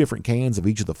 2 different cans of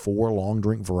each of the 4 Long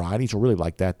Drink varieties. You'll really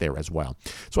like that there as well.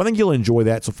 So I think you'll enjoy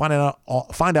that. So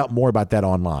find out more about that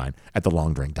online at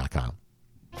thelongdrink.com.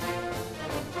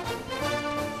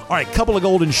 All right, couple of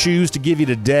golden shoes to give you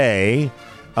today.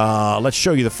 Let's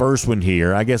show you the first one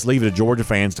here. I guess leave it to Georgia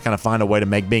fans to kind of find a way to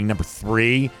make being number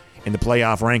 3 in the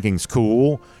playoff rankings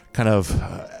cool, kind of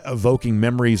evoking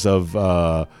memories of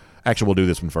actually, we'll do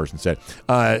this one first instead.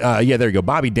 Yeah, there you go.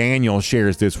 Bobby Daniel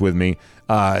shares this with me,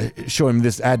 showing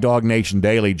this at Dog Nation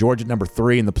Daily. Georgia at number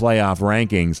 3 in the playoff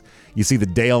rankings. You see the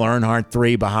Dale Earnhardt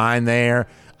 3 behind there.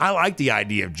 I like the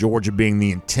idea of Georgia being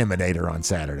the intimidator on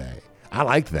Saturday. I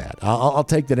like that. I'll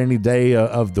take that any day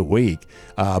of the week.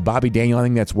 Bobby Daniel, I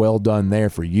think that's well done there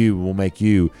for you. Will make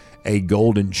you a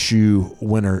golden shoe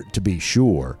winner to be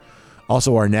sure.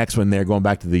 Also, our next one there, going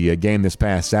back to the game this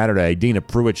past Saturday, Dina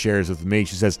Pruitt shares with me.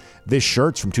 She says, this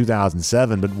shirt's from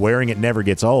 2007, but wearing it never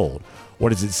gets old. What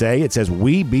does it say? It says,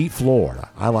 we beat Florida.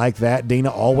 I like that,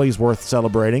 Dina. Always worth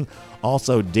celebrating.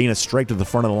 Also, Dina straight to the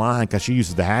front of the line because she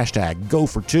uses the hashtag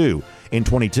 #GoFor2 in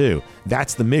 22.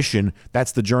 That's the mission.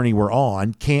 That's the journey we're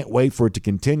on. Can't wait for it to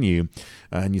continue.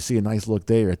 And you see a nice look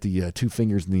there at the 2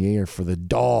 fingers in the air for the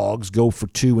Dogs. Go for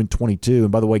 2 in 22.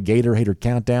 And by the way, Gator Hater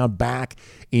Countdown back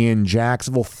in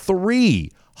Jacksonville.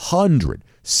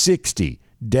 360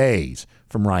 days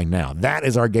from right now. That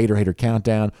is our Gator Hater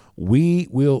Countdown. We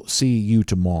will see you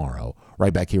tomorrow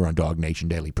right back here on Dog Nation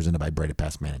Daily, presented by Breda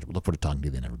Pest Management. We look forward to talking to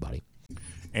you then, everybody.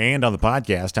 And on the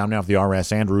podcast, time now for the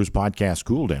R.S. Andrews Podcast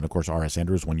Cool Down. Of course, R.S.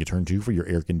 Andrews, one you turn to for your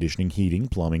air conditioning, heating,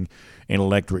 plumbing, and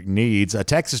electric needs. A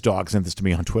Texas dog sent this to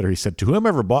me on Twitter. He said, to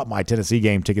whomever bought my Tennessee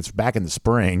game tickets back in the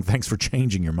spring, thanks for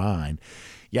changing your mind.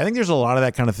 Yeah, I think there's a lot of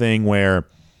that kind of thing where,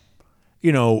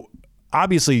 you know,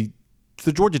 obviously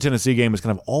the Georgia-Tennessee game is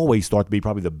kind of always thought to be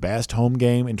probably the best home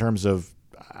game in terms of,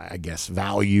 I guess,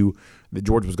 value that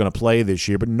Georgia was going to play this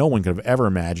year, but no one could have ever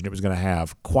imagined it was going to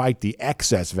have quite the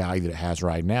excess value that it has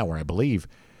right now, where I believe,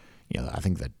 you know, I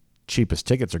think the cheapest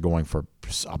tickets are going for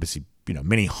obviously, you know,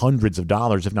 many hundreds of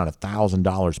dollars, if not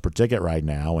 $1,000 per ticket right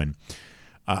now. And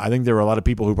I think there were a lot of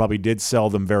people who probably did sell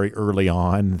them very early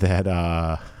on that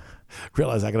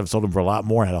realized I could have sold them for a lot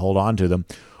more, had to hold on to them.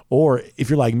 Or if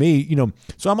you're like me, you know,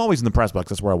 so I'm always in the press box.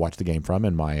 That's where I watch the game from.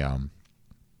 And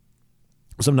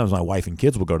sometimes my wife and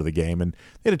kids will go to the game, and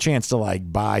they had a chance to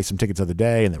like buy some tickets the other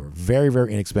day, and they were very,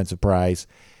 very inexpensive price.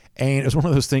 And it was one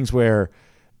of those things where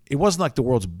it wasn't like the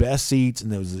world's best seats,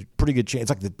 and there was a pretty good chance.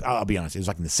 It's like I'll be honest, it was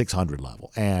like in the 600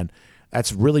 level, and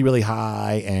that's really, really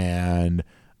high, and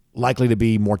likely to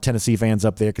be more Tennessee fans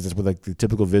up there because that's what like the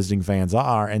typical visiting fans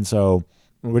are. And so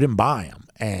we didn't buy them,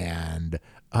 and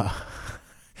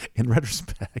in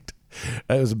retrospect,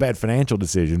 it was a bad financial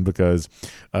decision because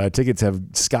tickets have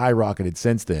skyrocketed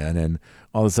since then, and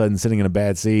all of a sudden sitting in a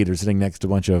bad seat or sitting next to a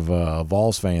bunch of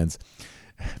Vols fans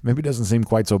maybe doesn't seem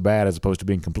quite so bad as opposed to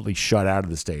being completely shut out of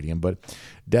the stadium. But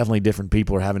definitely different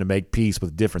people are having to make peace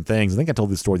with different things. I think I told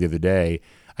this story the other day.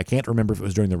 I can't remember if it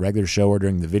was during the regular show or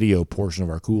during the video portion of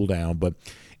our cool down, but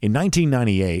in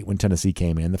 1998 when Tennessee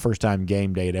came in, the first time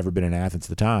game day had ever been in Athens at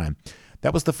the time,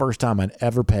 that was the first time I'd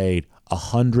ever paid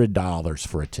 $100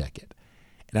 for a ticket.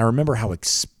 And I remember how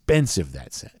expensive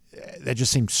that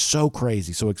just seemed so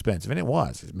crazy, so expensive. And it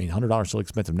was. I mean, $100 is still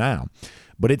expensive now.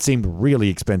 But it seemed really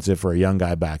expensive for a young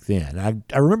guy back then. And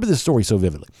I remember this story so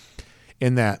vividly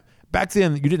in that back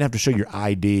then, you didn't have to show your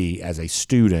ID as a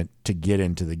student to get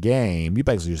into the game. You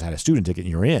basically just had a student ticket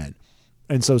and you're in.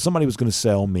 And so somebody was going to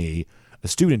sell me a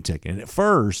student ticket. And at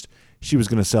first, she was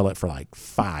going to sell it for like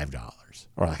 $5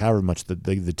 or like however much the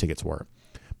tickets were.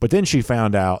 But then she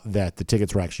found out that the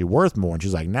tickets were actually worth more. And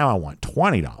she's like, now I want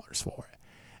 $20 for it.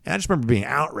 And I just remember being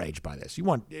outraged by this.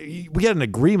 We had an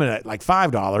agreement at like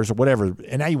 $5 or whatever,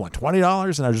 and now you want $20?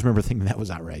 And I just remember thinking that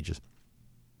was outrageous.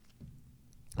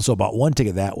 So I bought one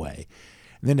ticket that way.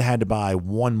 And then I had to buy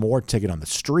one more ticket on the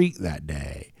street that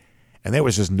day. And there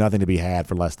was just nothing to be had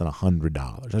for less than $100.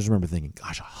 I just remember thinking,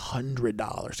 gosh,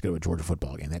 $100 to go to a Georgia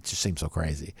football game. That just seems so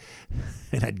crazy.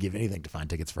 And I'd give anything to find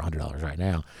tickets for $100 right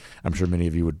now. I'm sure many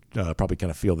of you would probably kind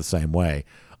of feel the same way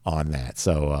on that.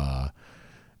 So a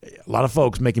lot of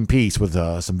folks making peace with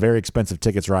some very expensive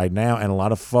tickets right now, and a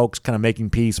lot of folks kind of making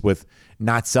peace with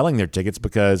not selling their tickets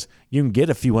because you can get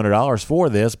a few $100s for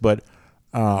this, but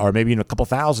or maybe even a couple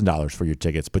 $1,000s for your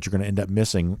tickets, but you're going to end up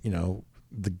missing,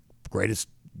 the greatest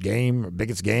game,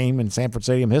 biggest game in Sanford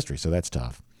Stadium history. So that's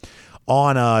tough.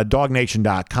 On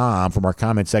DogNation.com, from our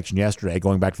comment section yesterday,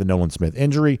 going back to the Nolan Smith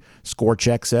injury, Score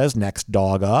Check says next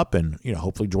dog up, and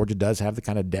hopefully Georgia does have the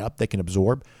kind of depth they can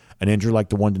absorb an injury like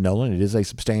the one to Nolan. It is a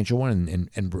substantial one,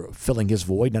 and filling his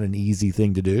void, not an easy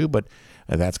thing to do, but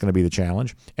that's going to be the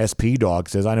challenge. SP Dog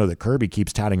says, I know that Kirby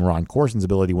keeps touting Ron Corson's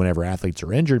ability whenever athletes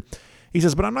are injured. He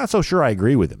says, but I'm not so sure I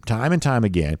agree with him. Time and time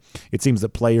again, it seems that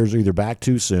players are either back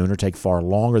too soon or take far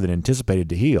longer than anticipated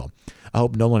to heal. I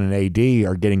hope Nolan and AD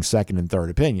are getting second and third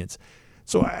opinions.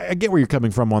 So I get where you're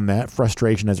coming from on that,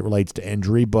 frustration as it relates to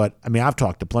injury. But, I've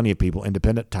talked to plenty of people,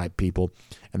 independent-type people,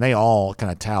 and they all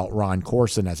kind of tout Ron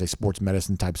Corson as a sports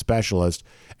medicine-type specialist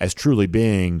as truly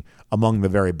being among the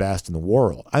very best in the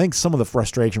world. I think some of the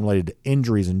frustration related to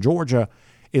injuries in Georgia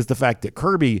is the fact that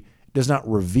Kirby does not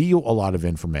reveal a lot of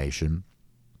information.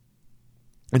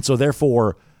 And so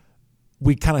therefore,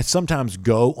 we kind of sometimes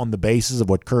go on the basis of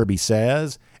what Kirby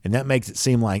says, and that makes it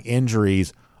seem like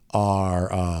injuries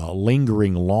are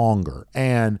lingering longer.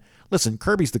 And listen,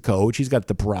 Kirby's the coach. He's got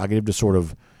the prerogative to sort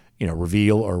of,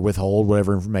 reveal or withhold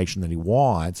whatever information that he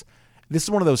wants. This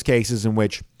is one of those cases in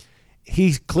which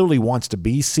he clearly wants to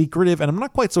be secretive, and I'm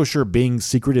not quite so sure being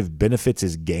secretive benefits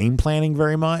his game planning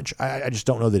very much. I just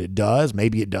don't know that it does.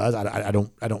 Maybe it does. I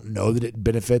don't know that it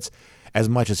benefits as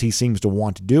much as he seems to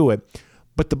want to do it.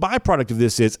 But the byproduct of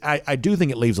this is I do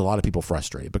think it leaves a lot of people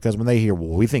frustrated, because when they hear, well,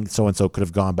 we think so-and-so could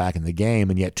have gone back in the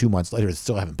game, and yet 2 months later they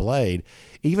still haven't played,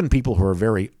 even people who are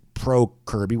very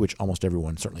pro-Kirby, which almost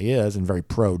everyone certainly is, and very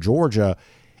pro-Georgia,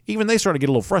 even they start to get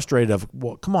a little frustrated of,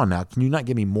 well, come on now, can you not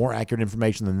give me more accurate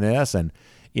information than this? And,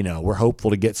 we're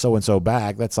hopeful to get so-and-so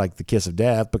back. That's like the kiss of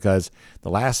death, because the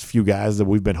last few guys that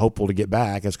we've been hopeful to get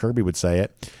back, as Kirby would say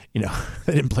it,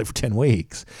 they didn't play for 10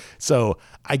 weeks. So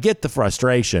I get the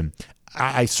frustration.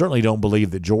 I certainly don't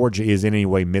believe that Georgia is in any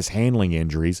way mishandling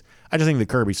injuries. I just think that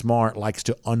Kirby Smart likes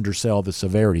to undersell the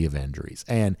severity of injuries.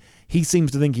 And he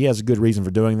seems to think he has a good reason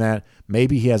for doing that.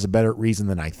 Maybe he has a better reason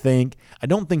than I think. I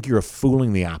don't think you're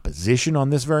fooling the opposition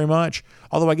on this very much.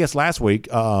 Although I guess last week,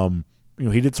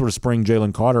 he did sort of spring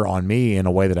Jalen Carter on me in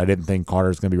a way that I didn't think Carter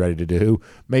was going to be ready to do.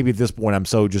 Maybe at this point I'm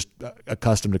so just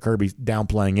accustomed to Kirby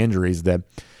downplaying injuries that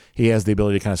he has the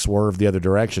ability to kind of swerve the other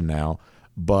direction now.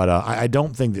 But I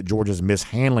don't think that Georgia's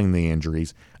mishandling the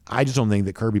injuries. I just don't think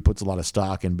that Kirby puts a lot of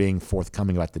stock in being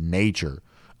forthcoming about the nature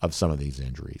of some of these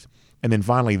injuries. And then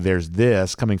finally, there's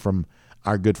this coming from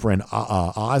our good friend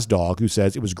Ozdog, who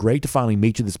says, it was great to finally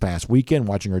meet you this past weekend.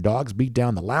 Watching our dogs beat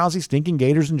down the lousy, stinking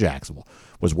Gators in Jacksonville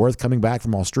was worth coming back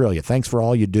from Australia. Thanks for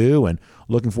all you do, and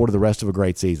looking forward to the rest of a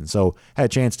great season. So had a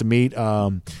chance to meet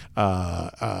Barrett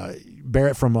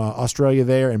from Australia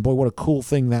there, and boy, what a cool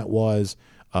thing that was.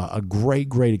 A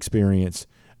great experience.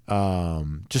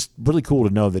 Just really cool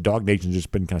to know that Dog Nation's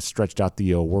just been kind of stretched out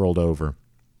the world over.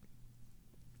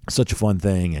 Such a fun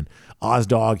thing. And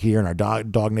Ozdog here in our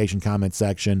Dog Nation comment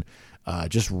section,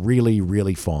 just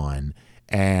really fun.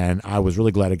 And I was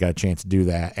really glad I got a chance to do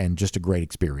that, and just a great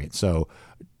experience. So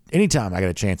anytime I got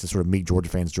a chance to sort of meet Georgia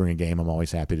fans during a game, I'm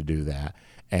always happy to do that.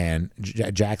 And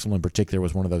Jacksonville in particular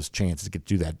was one of those chances to get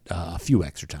to do that a few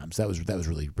extra times. That was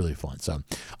really fun. So,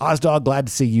 Ozdog, glad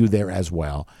to see you there as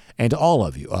well. And to all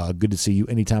of you, good to see you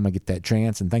anytime I get that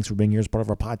chance. And thanks for being here as part of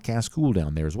our podcast cool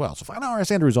down there as well. So find RS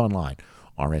Andrews online,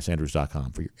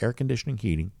 rsandrews.com, for your air conditioning,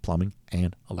 heating, plumbing,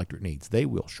 and electric needs. They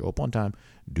will show up on time,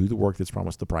 do the work that's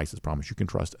promised, the price that's promised. You can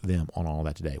trust them on all of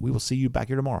that today. We will see you back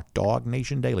here tomorrow. Dog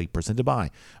Nation Daily, presented by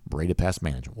Breda Pest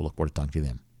Management. We'll look forward to talking to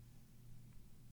them.